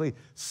spontaneously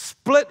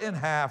split in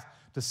half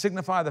to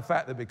signify the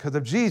fact that because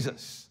of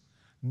Jesus,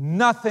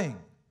 nothing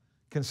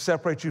can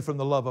separate you from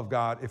the love of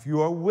God if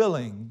you are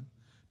willing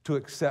to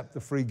accept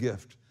the free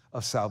gift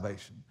of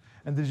salvation.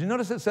 And did you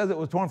notice it says it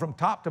was torn from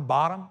top to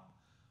bottom?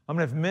 I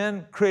mean, if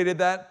men created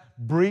that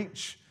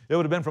breach, it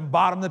would have been from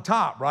bottom to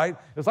top, right?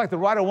 It's like the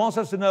writer wants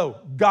us to know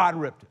God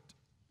ripped it.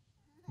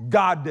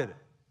 God did it.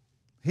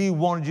 He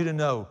wanted you to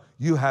know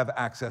you have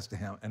access to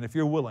him. And if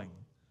you're willing,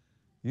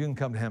 you can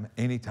come to him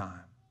anytime.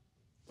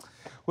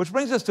 Which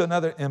brings us to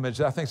another image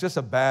that I think is just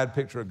a bad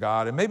picture of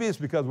God. And maybe it's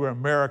because we're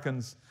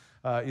Americans,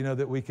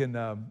 that we can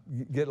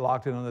get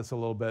locked in on this a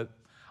little bit.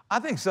 I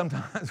think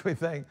sometimes we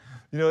think,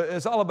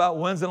 it's all about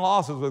wins and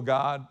losses with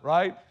God,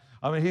 right?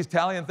 I mean, he's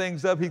tallying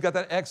things up. He's got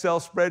that Excel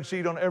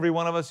spreadsheet on every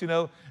one of us,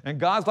 and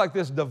God's like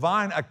this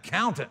divine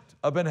accountant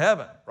up in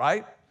heaven,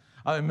 right?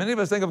 I mean, many of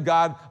us think of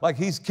God like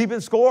he's keeping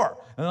score.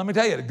 And let me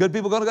tell you, the good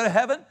people are going to go to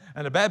heaven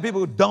and the bad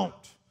people don't.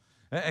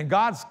 And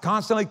God's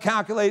constantly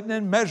calculating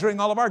and measuring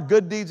all of our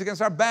good deeds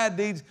against our bad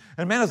deeds.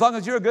 And man, as long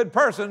as you're a good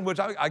person, which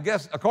I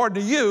guess according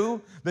to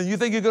you, then you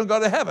think you're going to go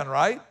to heaven,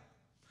 right?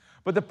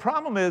 But the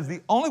problem is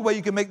the only way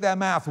you can make that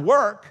math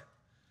work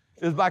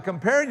is by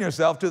comparing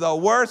yourself to the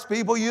worst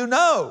people you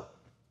know.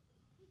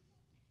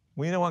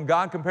 Well, when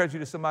God compares you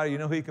to somebody, you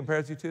know who he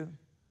compares you to?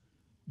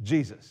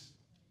 Jesus.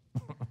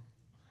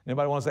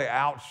 Anybody want to say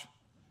ouch?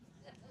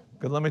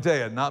 Because let me tell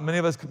you, not many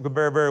of us can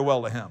compare very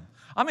well to him.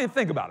 I mean,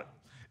 think about it.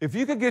 If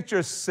you could get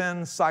your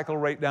sin cycle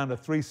rate down to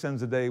 3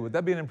 sins a day, would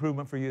that be an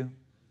improvement for you?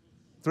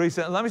 3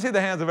 sins. Let me see the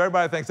hands of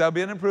everybody who thinks that would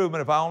be an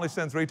improvement if I only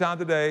sin 3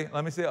 times a day.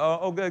 Let me see.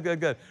 Oh,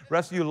 good.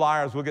 Rest of you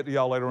liars, we'll get to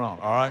y'all later on,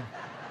 all right?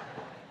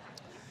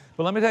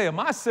 But let me tell you,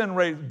 my sin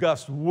rate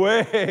gusts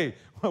way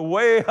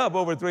up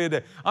over 3 a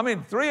day. I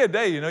mean, 3 a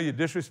day, you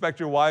disrespect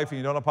your wife and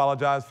you don't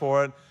apologize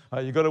for it.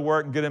 You go to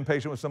work and get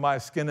impatient with somebody,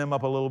 skin them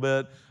up a little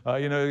bit.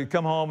 You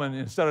come home and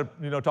instead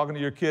of talking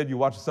to your kid, you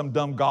watch some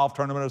dumb golf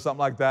tournament or something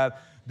like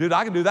that. Dude,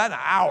 I can do that in an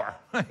hour.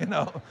 I mean,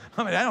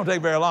 that don't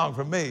take very long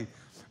for me.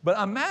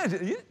 But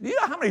imagine, you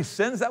know how many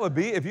sins that would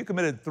be if you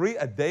committed 3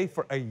 a day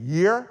for a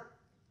year?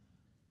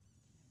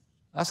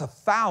 That's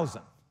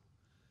 1,000.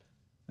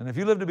 And if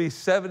you live to be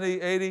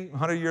 70, 80,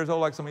 100 years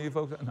old like some of you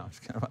folks, no, I'm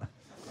just kidding about it.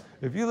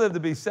 If you live to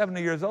be 70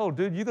 years old,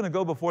 dude, you're going to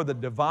go before the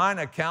divine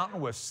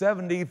accountant with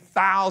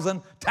 70,000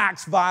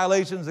 tax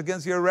violations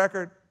against your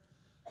record.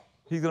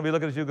 He's going to be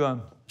looking at you going,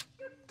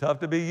 tough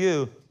to be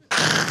you.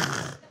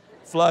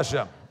 Flush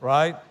him,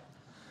 right?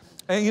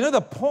 And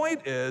the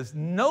point is,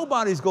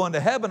 nobody's going to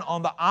heaven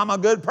on the I'm a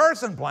good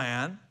person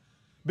plan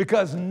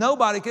because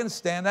nobody can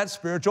stand that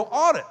spiritual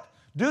audit.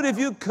 Dude, if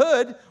you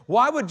could,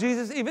 why would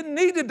Jesus even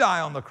need to die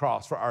on the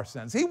cross for our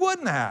sins? He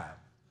wouldn't have.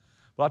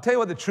 But I'll tell you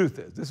what the truth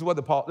is. This is what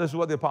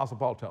the Apostle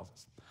Paul tells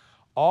us.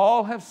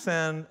 All have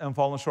sinned and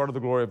fallen short of the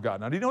glory of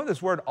God. Now, do you know what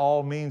this word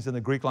all means in the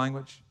Greek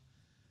language?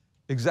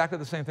 Exactly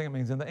the same thing it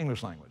means in the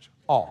English language.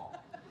 All.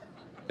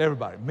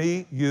 Everybody.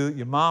 Me, you,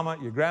 your mama,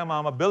 your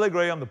grandmama, Billy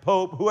Graham, the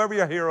Pope, whoever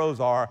your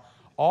heroes are,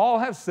 all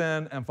have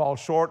sinned and fall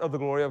short of the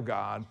glory of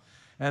God.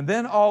 And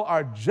then all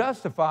are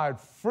justified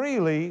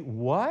freely,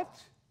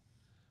 what?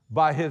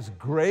 By his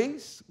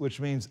grace, which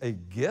means a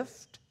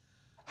gift.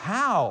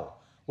 How?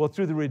 Well,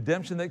 through the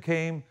redemption that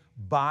came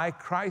by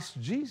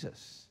Christ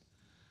Jesus.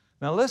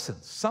 Now listen,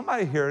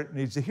 somebody here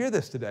needs to hear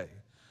this today.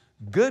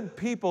 Good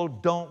people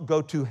don't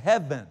go to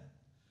heaven.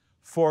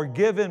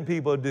 Forgiven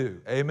people do.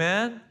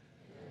 Amen?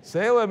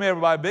 Say it with me,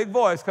 everybody. Big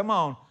voice, come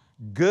on.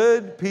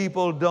 Good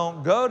people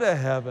don't go to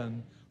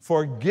heaven.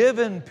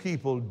 Forgiven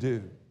people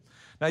do.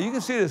 Now you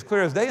can see it as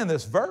clear as day in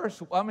this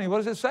verse. I mean, what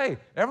does it say?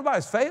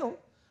 Everybody's failed.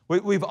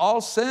 We've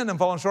all sinned and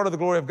fallen short of the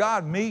glory of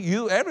God. Me,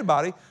 you,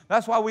 everybody.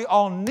 That's why we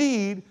all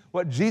need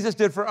what Jesus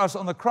did for us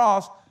on the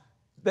cross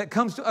that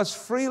comes to us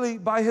freely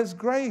by his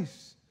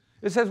grace.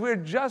 It says we're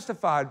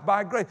justified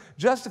by grace.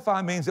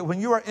 Justify means that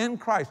when you are in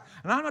Christ,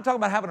 and I'm not talking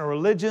about having a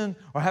religion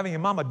or having your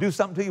mama do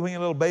something to you when you're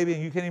a little baby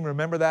and you can't even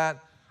remember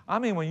that. I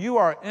mean, when you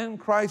are in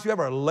Christ, you have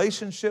a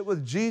relationship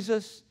with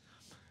Jesus,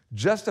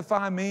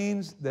 Justify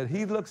means that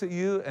he looks at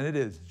you and it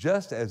is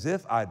just as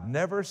if I'd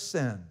never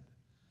sinned.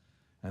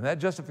 And that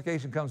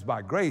justification comes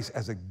by grace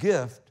as a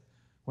gift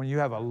when you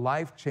have a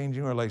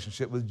life-changing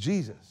relationship with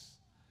Jesus.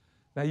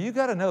 Now, you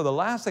got to know the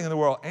last thing in the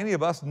world any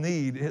of us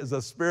need is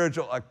a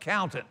spiritual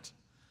accountant,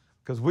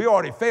 because we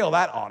already failed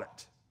that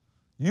audit.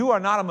 You are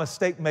not a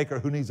mistake maker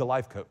who needs a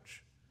life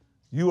coach.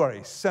 You are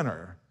a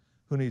sinner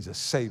who needs a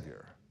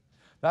Savior.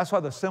 That's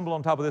why the symbol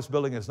on top of this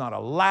building is not a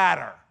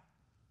ladder.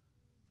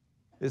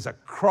 It's a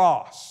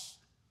cross.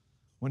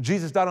 When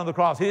Jesus died on the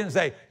cross, he didn't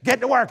say, get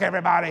to work,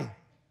 everybody.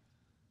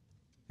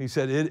 He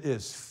said, it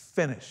is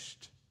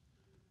finished.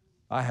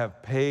 I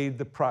have paid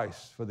the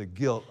price for the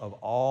guilt of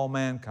all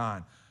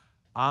mankind.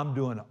 I'm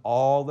doing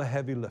all the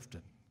heavy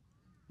lifting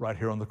right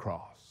here on the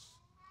cross.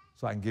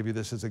 So I can give you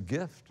this as a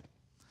gift.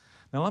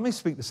 Now let me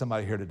speak to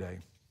somebody here today.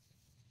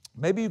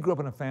 Maybe you grew up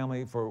in a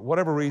family for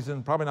whatever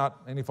reason, probably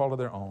not any fault of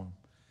their own.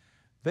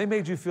 They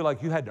made you feel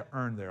like you had to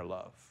earn their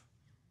love.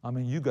 I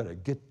mean, you got to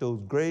get those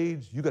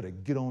grades. You got to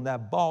get on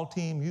that ball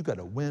team. You got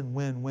to win,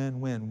 win,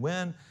 win, win,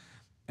 win.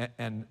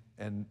 And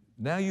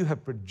now you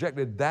have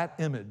projected that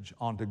image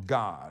onto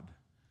God.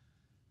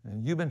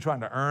 And you've been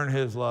trying to earn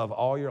his love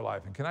all your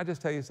life. And can I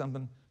just tell you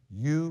something?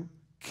 You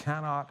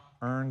cannot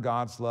earn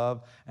God's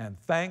love. And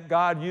thank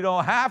God you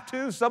don't have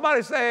to.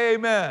 Somebody say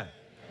amen.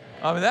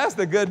 I mean, that's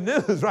the good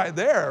news right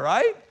there,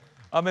 right?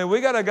 I mean,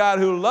 we got a God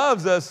who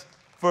loves us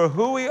for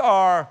who we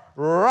are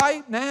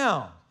right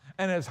now.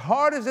 And as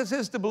hard as this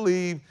is to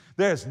believe,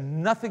 there's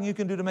nothing you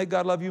can do to make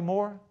God love you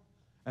more.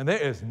 And there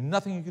is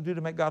nothing you can do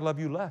to make God love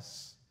you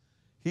less.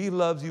 He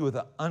loves you with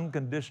an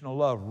unconditional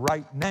love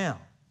right now.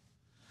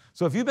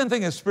 So if you've been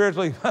thinking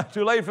spiritually,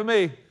 too late for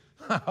me.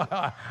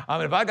 I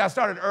mean, if I got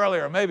started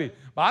earlier, maybe,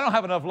 but I don't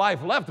have enough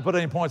life left to put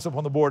any points up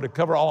on the board to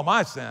cover all of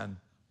my sin.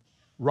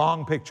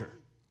 Wrong picture.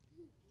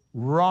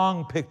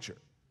 Wrong picture.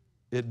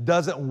 It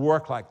doesn't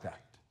work like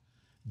that.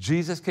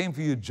 Jesus came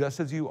for you just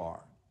as you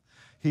are.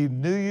 He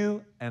knew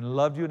you and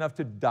loved you enough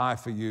to die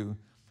for you,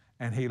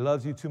 and he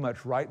loves you too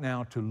much right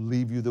now to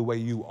leave you the way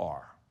you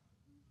are.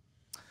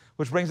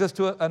 Which brings us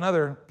to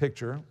another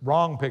picture,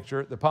 wrong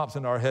picture, that pops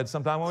into our head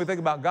sometime when we think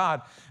about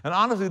God. And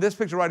honestly, this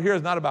picture right here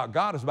is not about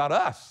God, it's about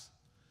us.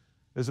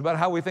 It's about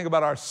how we think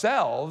about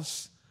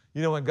ourselves.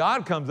 You know, when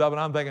God comes up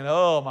and I'm thinking,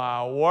 oh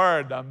my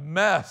word, the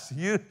mess.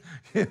 You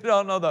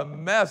don't know the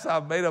mess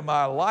I've made of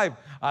my life.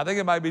 I think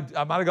I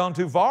might have gone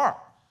too far.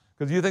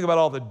 Because you think about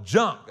all the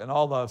junk and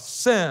all the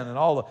sin and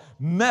all the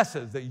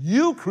messes that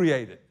you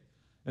created.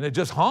 And it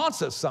just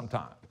haunts us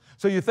sometimes.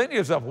 So you think to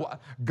yourself,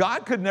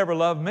 God could never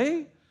love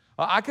me.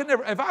 I could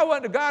never, if I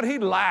went to God,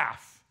 he'd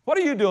laugh. What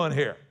are you doing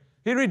here?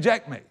 He'd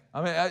reject me.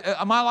 I mean,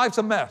 my life's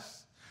a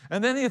mess.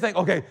 And then you think,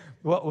 okay,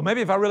 well,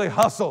 maybe if I really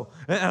hustle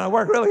and I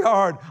work really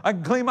hard, I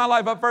can clean my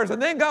life up first,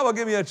 and then God will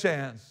give me a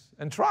chance.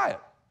 And try it.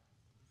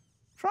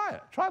 Try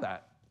it. Try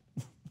that.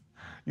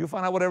 You'll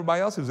find out what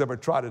everybody else who's ever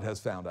tried it has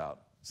found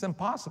out. It's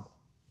impossible.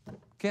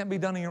 Can't be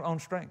done in your own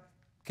strength.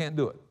 Can't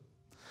do it.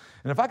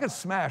 And if I could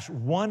smash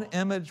one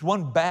image,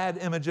 one bad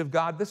image of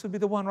God, this would be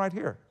the one right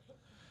here.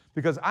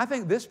 Because I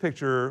think this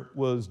picture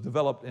was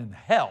developed in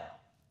hell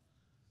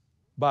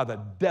by the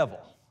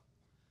devil,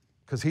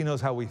 because he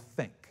knows how we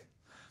think.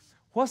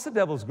 What's the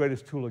devil's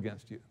greatest tool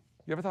against you?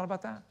 You ever thought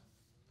about that?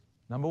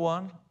 Number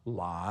one,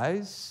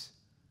 lies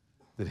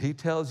that he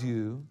tells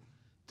you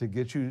to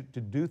get you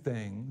to do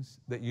things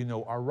that you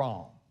know are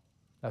wrong.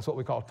 That's what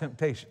we call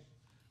temptation.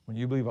 When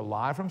you believe a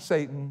lie from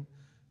Satan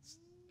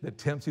that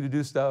tempts you to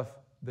do stuff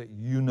that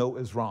you know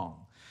is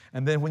wrong.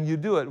 And then when you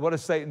do it, what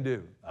does Satan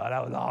do? Oh,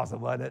 that was awesome,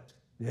 wasn't it?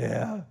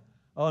 Yeah.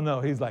 Oh, no,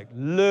 he's like,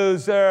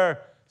 loser,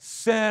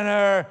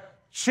 sinner,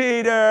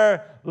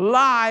 cheater,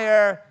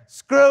 liar,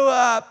 screw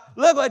up,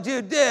 look what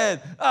you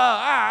did.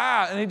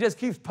 And he just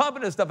keeps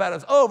pumping this stuff at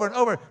us over and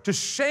over to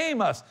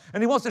shame us.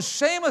 And he wants to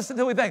shame us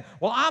until we think,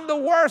 well, I'm the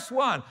worst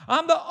one.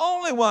 I'm the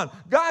only one.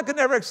 God could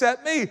never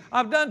accept me.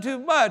 I've done too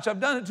much. I've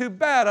done it too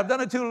bad. I've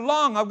done it too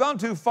long. I've gone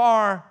too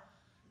far.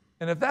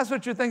 And if that's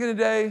what you're thinking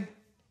today,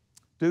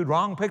 dude,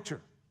 wrong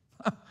picture.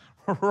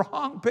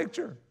 Wrong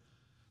picture.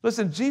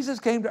 Listen, Jesus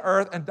came to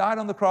earth and died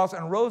on the cross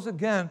and rose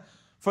again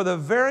for the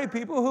very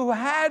people who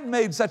had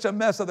made such a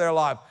mess of their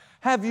life.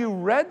 Have you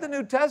read the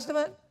New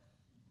Testament?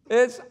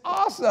 It's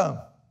awesome.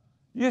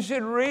 You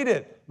should read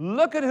it.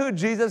 Look at who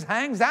Jesus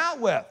hangs out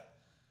with.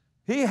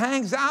 He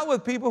hangs out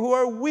with people who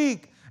are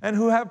weak and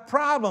who have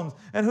problems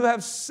and who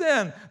have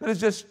sin that has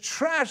just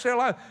trashed their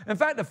life. In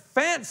fact, the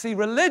fancy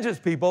religious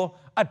people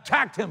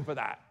attacked him for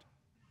that.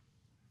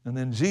 And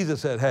then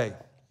Jesus said, hey,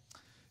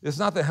 it's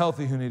not the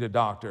healthy who need a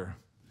doctor.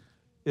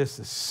 It's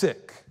the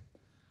sick.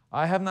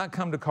 I have not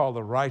come to call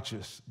the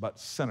righteous, but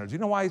sinners. You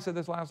know why he said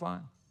this last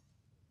line?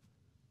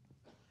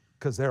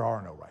 Because there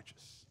are no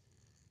righteous.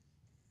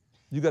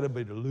 You got to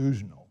be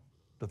delusional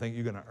to think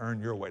you're going to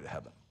earn your way to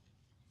heaven.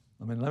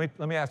 I mean,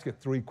 let me ask you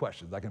 3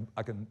 questions.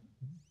 I can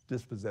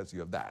dispossess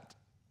you of that,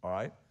 all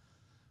right?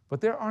 But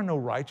there are no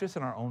righteous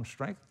in our own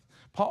strength.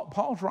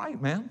 Paul's right,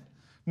 man.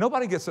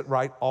 Nobody gets it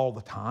right all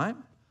the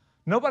time.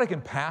 Nobody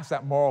can pass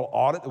that moral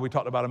audit that we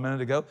talked about a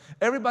minute ago.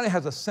 Everybody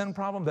has a sin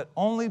problem that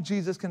only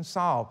Jesus can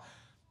solve.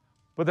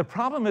 But the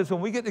problem is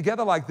when we get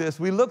together like this,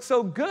 we look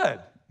so good,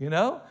 you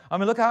know? I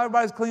mean, look how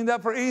everybody's cleaned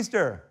up for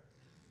Easter.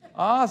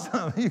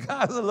 Awesome. You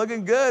guys are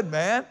looking good,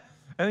 man.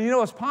 And you know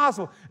what's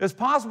possible? It's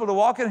possible to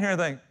walk in here and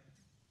think,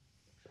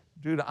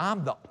 dude,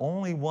 I'm the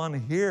only one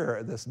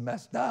here that's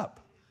messed up.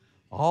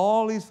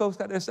 All these folks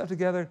got their stuff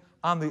together.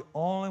 I'm the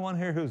only one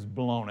here who's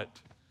blown it.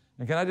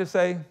 And can I just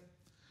say,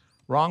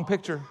 wrong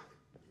picture.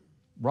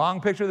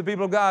 Wrong picture of the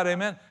people of God,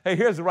 amen? Hey,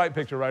 here's the right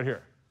picture right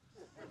here.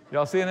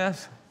 Y'all seeing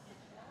this?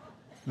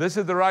 This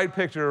is the right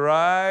picture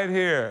right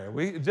here.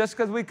 Just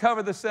because we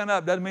cover the sin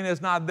up doesn't mean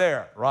it's not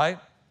there, right?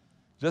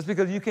 Just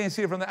because you can't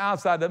see it from the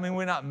outside doesn't mean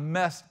we're not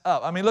messed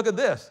up. I mean, look at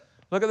this.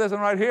 Look at this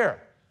one right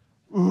here.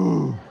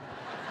 Ooh.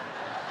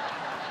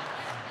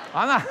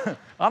 I'm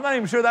not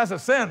even sure that's a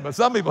sin, but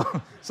some people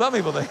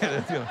think it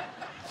is, you know.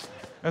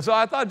 And so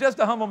I thought just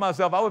to humble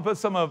myself, I would put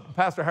some of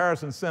Pastor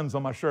Harrison's sins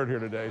on my shirt here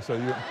today. So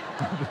you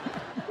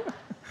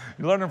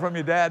learned them from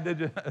your dad, did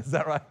you? Is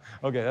that right?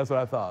 Okay, that's what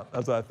I thought.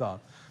 That's what I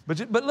thought.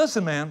 But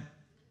listen, man,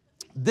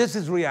 this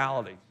is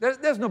reality.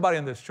 There's nobody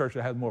in this church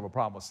that has more of a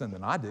problem with sin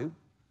than I do.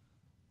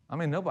 I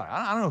mean, nobody.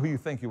 I don't know who you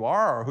think you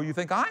are or who you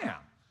think I am.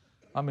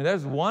 I mean,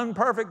 there's one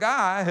perfect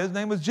guy. His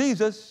name was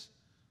Jesus,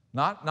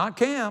 not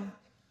Cam.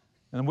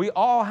 And we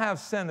all have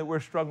sin that we're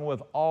struggling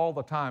with all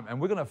the time. And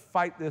we're going to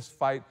fight this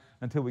fight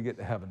until we get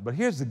to heaven. But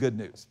here's the good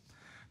news.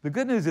 The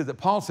good news is that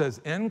Paul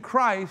says, in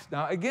Christ,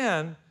 now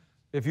again,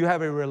 if you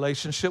have a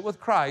relationship with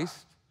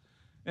Christ,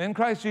 in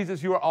Christ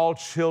Jesus, you are all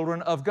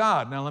children of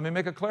God. Now, let me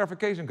make a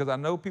clarification because I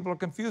know people are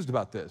confused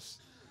about this.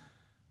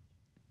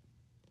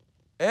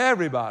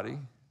 Everybody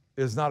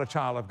is not a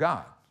child of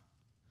God.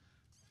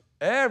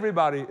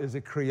 Everybody is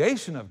a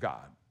creation of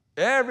God.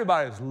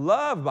 Everybody is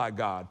loved by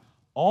God.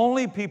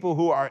 Only people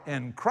who are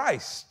in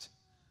Christ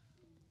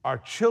are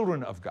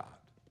children of God.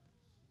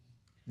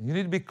 You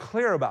need to be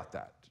clear about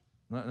that.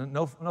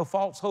 No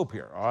false hope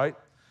here, all right?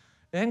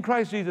 In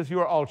Christ Jesus, you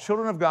are all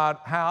children of God.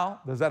 How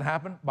does that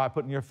happen? By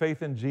putting your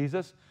faith in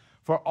Jesus.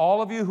 For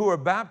all of you who are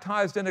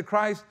baptized into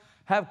Christ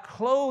have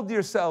clothed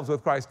yourselves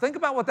with Christ. Think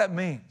about what that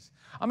means.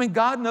 I mean,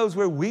 God knows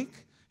we're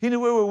weak. He knew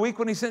we were weak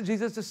when he sent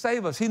Jesus to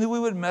save us. He knew we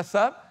would mess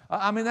up.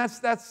 I mean,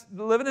 that's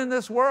living in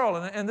this world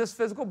and in this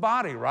physical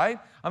body, right?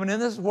 I mean, in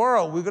this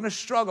world, we're going to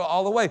struggle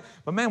all the way.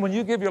 But man, when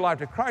you give your life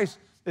to Christ,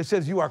 it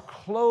says you are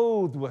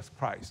clothed with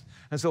Christ.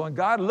 And so when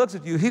God looks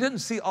at you, he didn't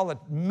see all the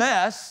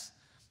mess,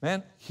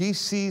 man. He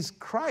sees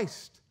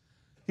Christ.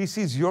 He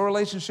sees your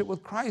relationship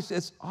with Christ.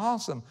 It's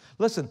awesome.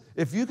 Listen,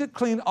 if you could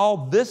clean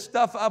all this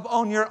stuff up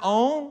on your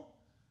own,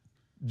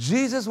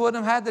 Jesus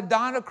wouldn't have had to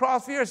die on the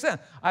cross for your sin.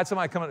 I had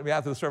somebody come up to me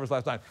after the service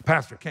last night,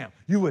 Pastor Cam,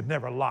 you would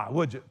never lie,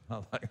 would you? I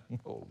was like,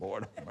 oh,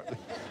 Lord.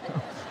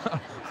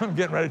 I'm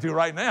getting ready to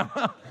right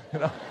now. You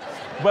know?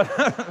 But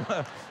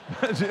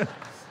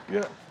you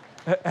know,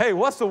 hey,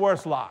 what's the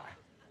worst lie?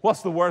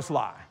 What's the worst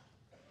lie?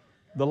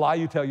 The lie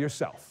you tell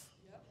yourself.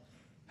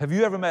 Have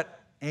you ever met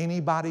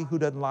anybody who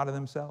doesn't lie to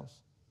themselves?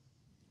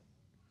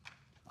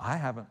 I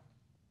haven't.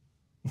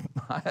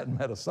 I hadn't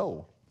met a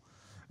soul.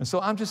 And so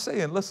I'm just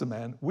saying, listen,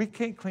 man, we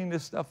can't clean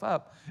this stuff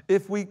up.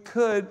 If we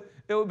could,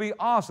 it would be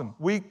awesome.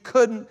 We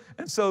couldn't,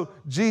 and so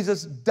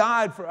Jesus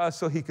died for us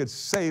so he could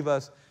save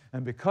us.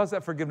 And because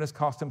that forgiveness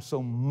cost him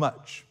so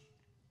much,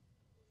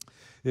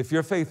 if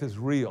your faith is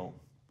real,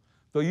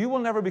 though you will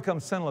never become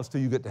sinless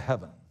till you get to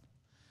heaven,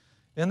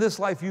 in this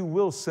life you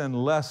will sin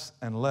less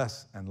and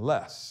less and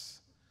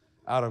less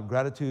out of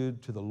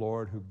gratitude to the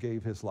Lord who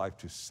gave his life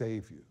to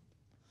save you.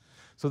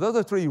 So those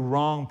are three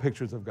wrong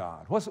pictures of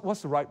God.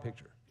 What's the right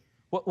picture?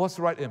 What's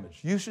the right image?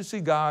 You should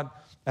see God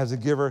as a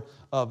giver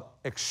of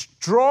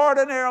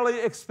extraordinarily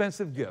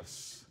expensive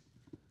gifts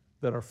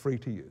that are free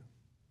to you.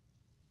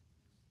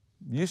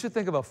 You should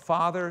think of a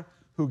father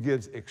who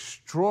gives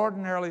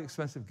extraordinarily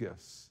expensive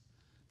gifts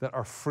that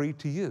are free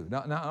to you.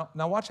 Now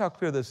watch how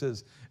clear this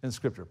is in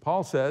Scripture.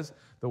 Paul says,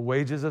 the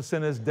wages of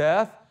sin is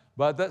death,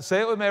 but say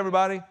it with me,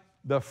 everybody.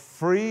 The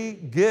free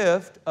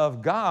gift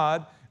of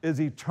God is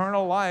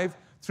eternal life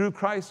through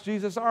Christ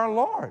Jesus our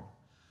Lord.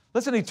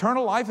 Listen,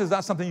 eternal life is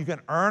not something you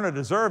can earn or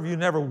deserve. You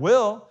never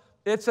will.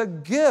 It's a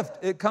gift.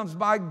 It comes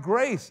by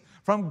grace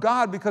from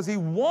God because he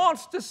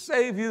wants to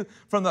save you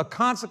from the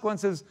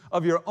consequences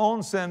of your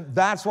own sin.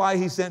 That's why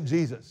he sent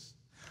Jesus.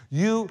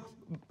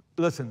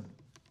 Listen,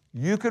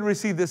 you could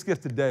receive this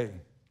gift today,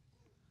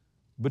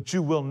 but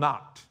you will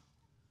not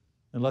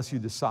unless you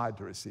decide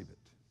to receive it.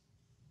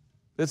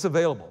 It's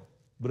available,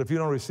 but if you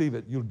don't receive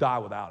it, you'll die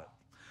without it.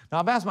 Now,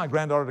 I've asked my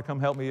granddaughter to come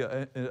help me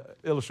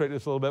illustrate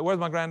this a little bit. Where's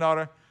my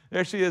granddaughter?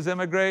 There she is,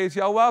 Emma Grace.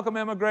 Y'all welcome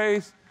Emma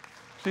Grace.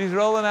 She's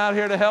rolling out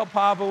here to help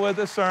Papa with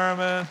the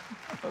sermon.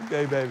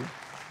 Okay, baby.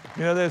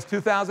 You know, there's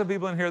 2,000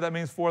 people in here. That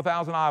means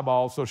 4,000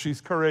 eyeballs, so she's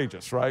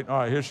courageous, right? All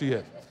right, here she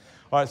is.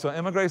 All right, so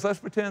Emma Grace,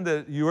 let's pretend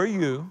that you are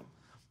you,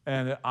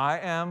 and that I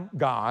am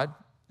God,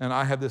 and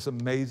I have this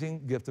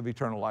amazing gift of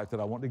eternal life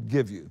that I want to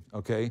give you,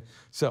 okay?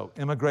 So,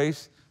 Emma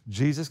Grace,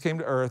 Jesus came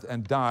to earth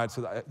and died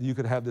so that you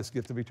could have this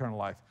gift of eternal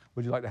life.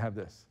 Would you like to have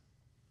this?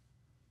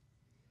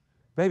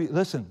 Baby,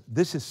 listen,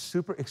 this is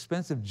super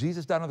expensive.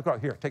 Jesus died on the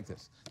cross. Here, take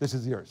this. This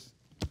is yours.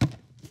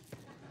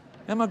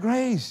 Emma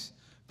Grace,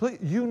 please,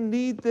 you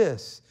need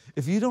this.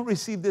 If you don't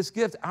receive this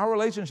gift, our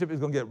relationship is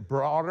going to get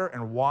broader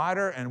and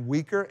wider and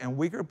weaker and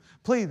weaker.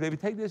 Please, baby,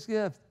 take this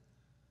gift.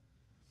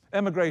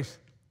 Emma Grace,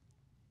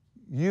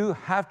 you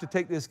have to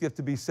take this gift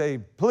to be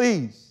saved.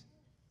 Please.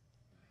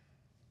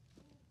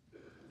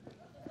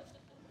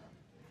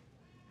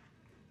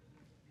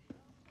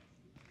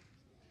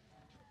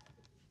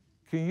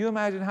 Can you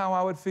imagine how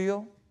I would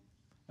feel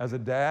as a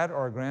dad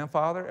or a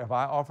grandfather if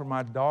I offered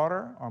my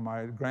daughter or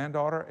my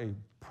granddaughter a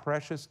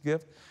precious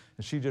gift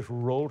and she just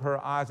rolled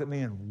her eyes at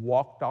me and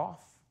walked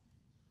off?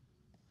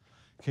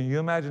 Can you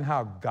imagine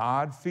how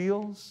God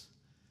feels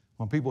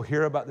when people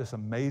hear about this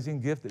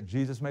amazing gift that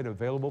Jesus made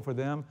available for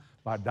them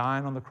by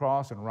dying on the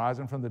cross and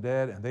rising from the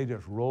dead, and they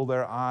just roll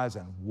their eyes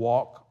and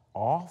walk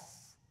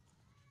off?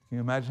 Can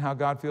you imagine how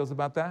God feels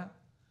about that?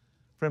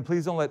 Friend,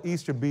 please don't let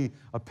Easter be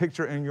a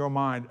picture in your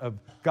mind of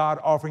God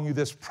offering you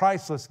this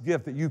priceless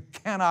gift that you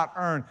cannot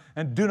earn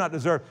and do not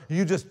deserve.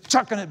 You just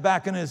chucking it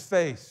back in his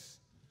face,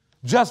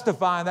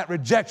 justifying that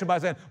rejection by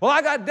saying, well,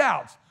 I got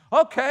doubts.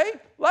 Okay,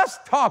 let's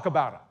talk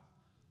about it.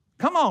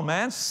 Come on,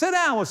 man, sit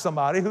down with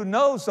somebody who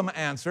knows some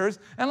answers,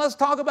 and let's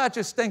talk about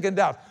your stinking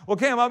doubts. Well,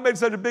 Cam, I've made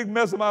such a big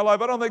mess of my life.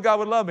 I don't think God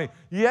would love me.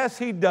 Yes,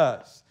 he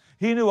does.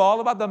 He knew all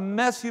about the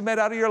mess you made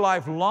out of your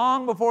life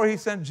long before he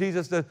sent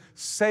Jesus to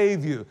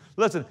save you.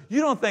 Listen,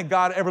 you don't think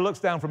God ever looks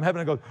down from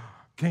heaven and goes,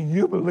 can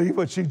you believe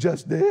what she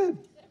just did?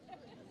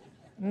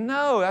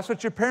 No, that's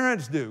what your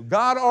parents do.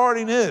 God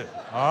already knew,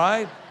 all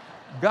right?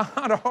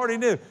 God already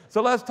knew.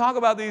 So let's talk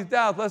about these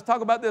doubts. Let's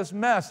talk about this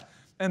mess.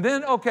 And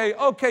then, okay,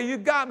 you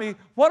got me.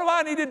 What do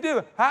I need to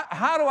do?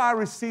 How do I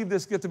receive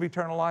this gift of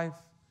eternal life?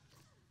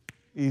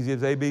 Easy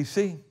as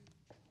ABC.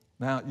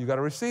 Now, you got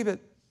to receive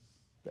it.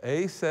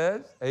 A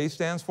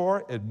stands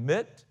for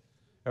admit.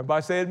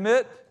 Everybody say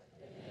admit.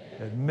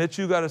 Admit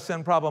you got a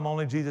sin problem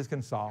only Jesus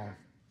can solve.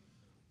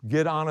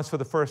 Get honest for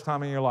the first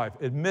time in your life.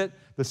 Admit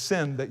the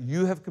sin that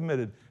you have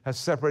committed has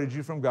separated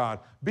you from God.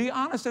 Be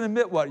honest and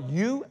admit what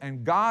you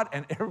and God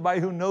and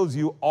everybody who knows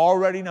you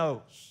already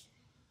knows.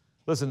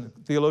 Listen,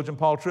 theologian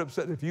Paul Tripp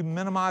said, if you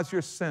minimize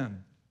your sin,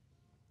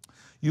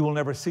 you will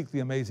never seek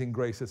the amazing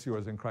grace that's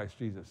yours in Christ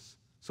Jesus.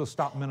 So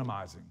stop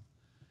minimizing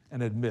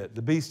and admit.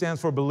 The B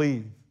stands for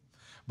believe.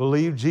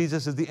 Believe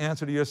Jesus is the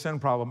answer to your sin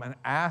problem and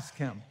ask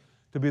him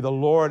to be the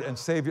Lord and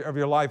Savior of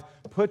your life.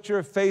 Put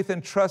your faith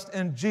and trust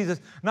in Jesus,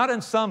 not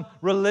in some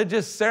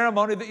religious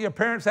ceremony that your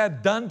parents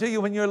had done to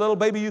you when you were a little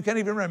baby you can't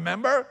even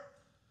remember,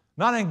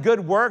 not in good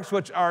works,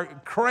 which are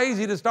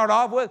crazy to start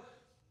off with.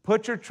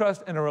 Put your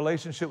trust in a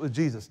relationship with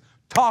Jesus.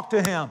 Talk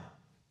to him.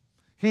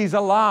 He's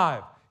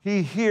alive.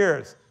 He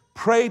hears.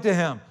 Pray to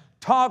him.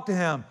 Talk to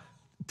him.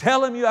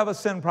 Tell him you have a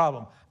sin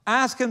problem.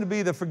 Ask him to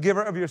be the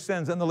forgiver of your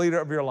sins and the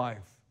leader of your life.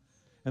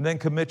 And then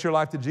commit your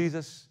life to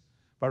Jesus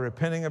by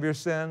repenting of your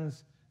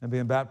sins and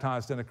being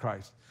baptized into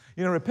Christ.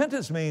 You know,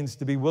 repentance means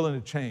to be willing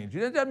to change.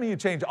 It doesn't mean you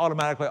change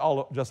automatically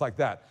all just like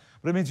that.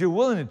 But it means you're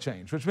willing to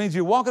change, which means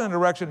you walk in a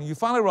direction and you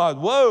finally realize,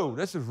 whoa,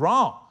 this is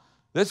wrong.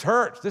 This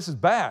hurts. This is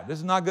bad. This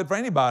is not good for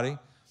anybody.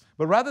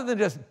 But rather than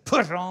just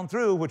push it on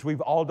through, which we've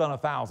all done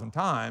 1,000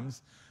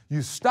 times,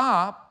 you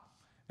stop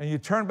and you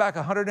turn back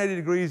 180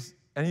 degrees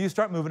and you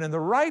start moving in the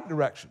right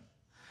direction.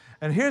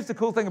 And here's the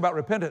cool thing about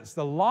repentance.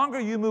 The longer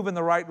you move in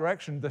the right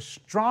direction, the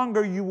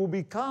stronger you will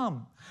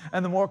become.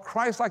 And the more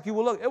Christ-like you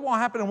will look. It won't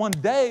happen in one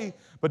day,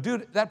 but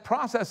dude, that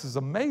process is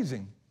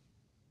amazing.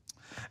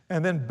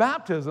 And then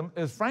baptism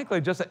is frankly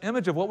just an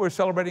image of what we're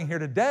celebrating here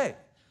today.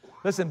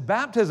 Listen,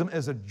 baptism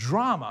is a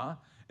drama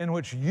in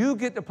which you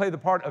get to play the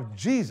part of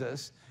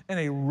Jesus in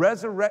a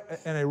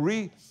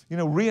reenactment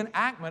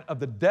of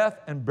the death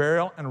and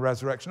burial and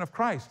resurrection of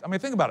Christ. I mean,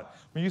 think about it.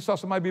 When you saw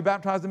somebody be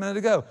baptized a minute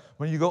ago,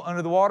 when you go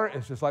under the water,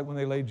 it's just like when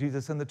they laid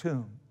Jesus in the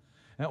tomb.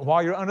 And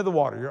while you're under the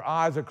water, your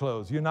eyes are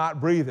closed, you're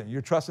not breathing,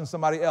 you're trusting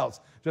somebody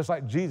else, just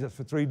like Jesus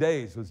for 3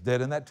 days was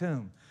dead in that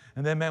tomb.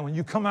 And then, man, when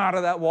you come out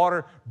of that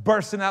water,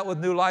 bursting out with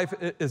new life,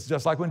 it's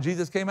just like when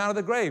Jesus came out of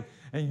the grave.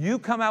 And you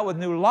come out with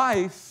new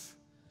life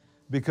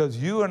because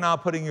you are now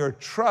putting your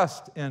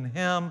trust in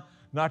him,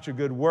 not your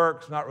good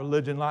works, not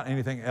religion, not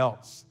anything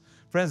else.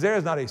 Friends, there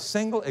is not a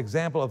single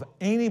example of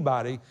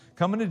anybody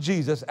coming to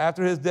Jesus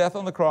after his death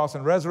on the cross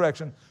and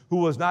resurrection who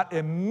was not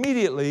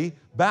immediately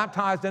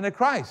baptized into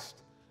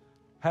Christ.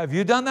 Have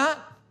you done that?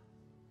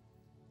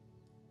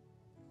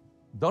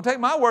 Don't take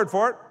my word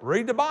for it.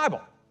 Read the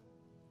Bible.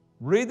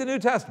 Read the New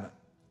Testament.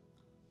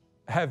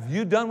 Have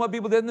you done what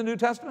people did in the New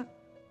Testament?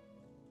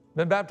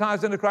 Been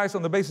baptized into Christ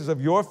on the basis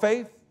of your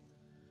faith?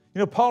 You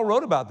know, Paul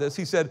wrote about this.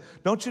 He said,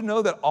 don't you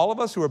know that all of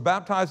us who were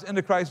baptized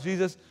into Christ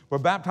Jesus were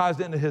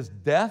baptized into his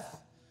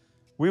death?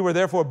 We were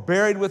therefore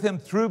buried with him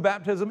through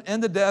baptism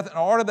into death in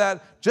order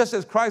that just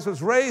as Christ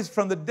was raised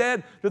from the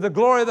dead to the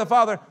glory of the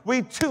Father,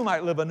 we too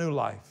might live a new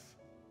life.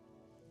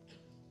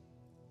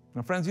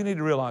 Now, friends, you need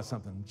to realize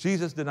something.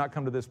 Jesus did not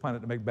come to this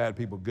planet to make bad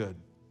people good.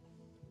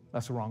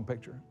 That's the wrong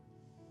picture.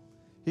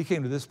 He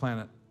came to this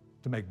planet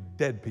to make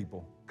dead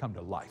people come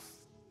to life.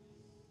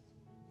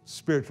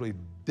 spiritually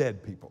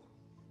dead people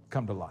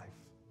come to life.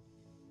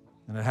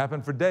 And it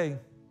happened for Day,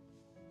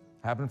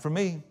 happened for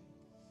me,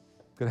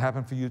 could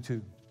happen for you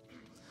too.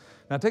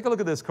 Now take a look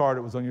at this card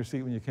that was on your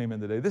seat when you came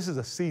in today. This is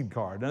a seed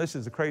card. Now this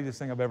is the craziest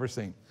thing I've ever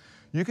seen.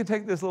 You can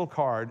take this little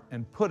card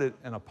and put it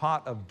in a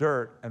pot of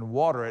dirt and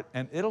water it,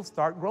 and it'll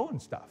start growing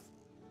stuff.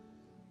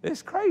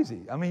 It's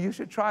crazy. I mean, you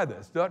should try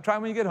this. Try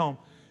when you get home.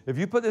 If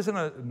you put this in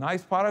a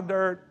nice pot of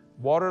dirt,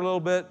 water a little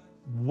bit,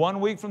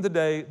 1 week from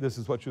today, this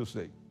is what you'll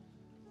see.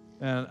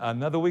 And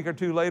another week or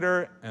two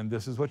later, and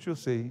this is what you'll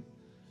see.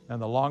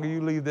 And the longer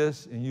you leave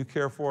this and you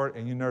care for it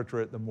and you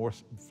nurture it, the more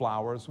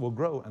flowers will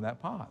grow in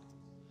that pot.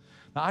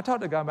 Now, I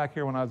talked to a guy back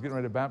here when I was getting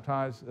ready to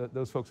baptize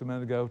those folks a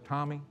minute ago,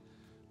 Tommy.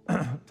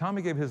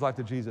 Tommy gave his life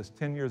to Jesus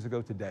 10 years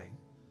ago today.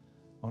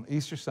 On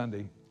Easter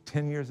Sunday,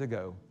 10 years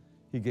ago,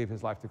 he gave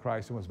his life to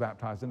Christ and was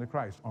baptized into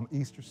Christ on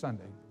Easter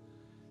Sunday.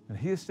 And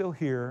he is still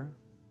here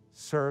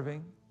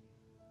serving.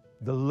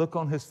 The look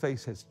on his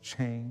face has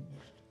changed.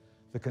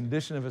 The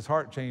condition of his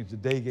heart changed the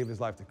day he gave his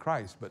life to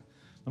Christ. But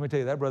let me tell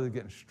you, that brother's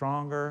getting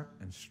stronger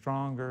and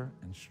stronger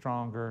and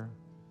stronger.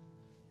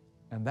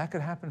 And that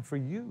could happen for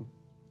you.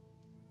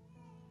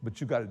 But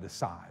you got to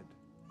decide.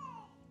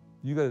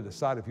 You got to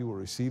decide if you will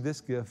receive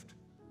this gift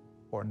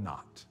or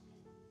not.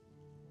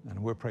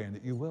 And we're praying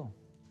that you will.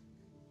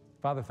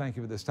 Father, thank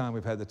you for this time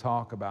we've had to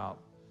talk about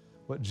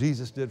what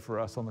Jesus did for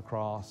us on the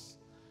cross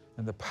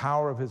and the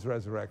power of his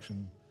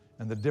resurrection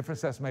and the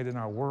difference that's made in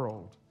our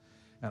world.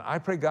 And I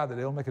pray, God, that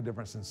it'll make a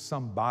difference in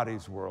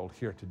somebody's world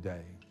here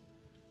today.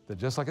 That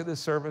just like at this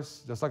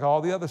service, just like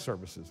all the other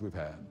services we've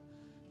had,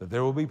 that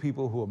there will be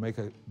people who will make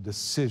a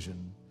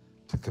decision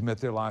to commit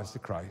their lives to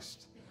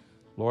Christ.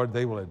 Lord,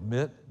 they will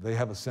admit they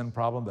have a sin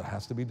problem that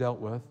has to be dealt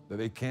with, that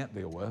they can't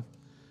deal with,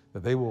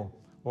 that they will,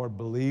 Lord,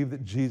 believe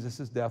that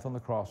Jesus' death on the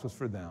cross was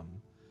for them,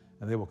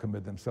 and they will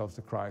commit themselves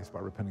to Christ by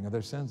repenting of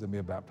their sins and be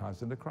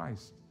baptized into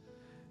Christ.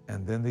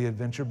 And then the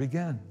adventure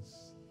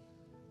begins.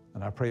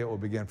 And I pray it will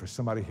begin for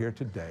somebody here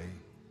today.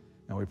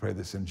 And we pray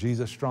this in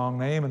Jesus' strong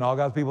name. And all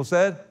God's people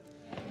said,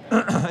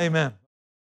 Amen. Amen.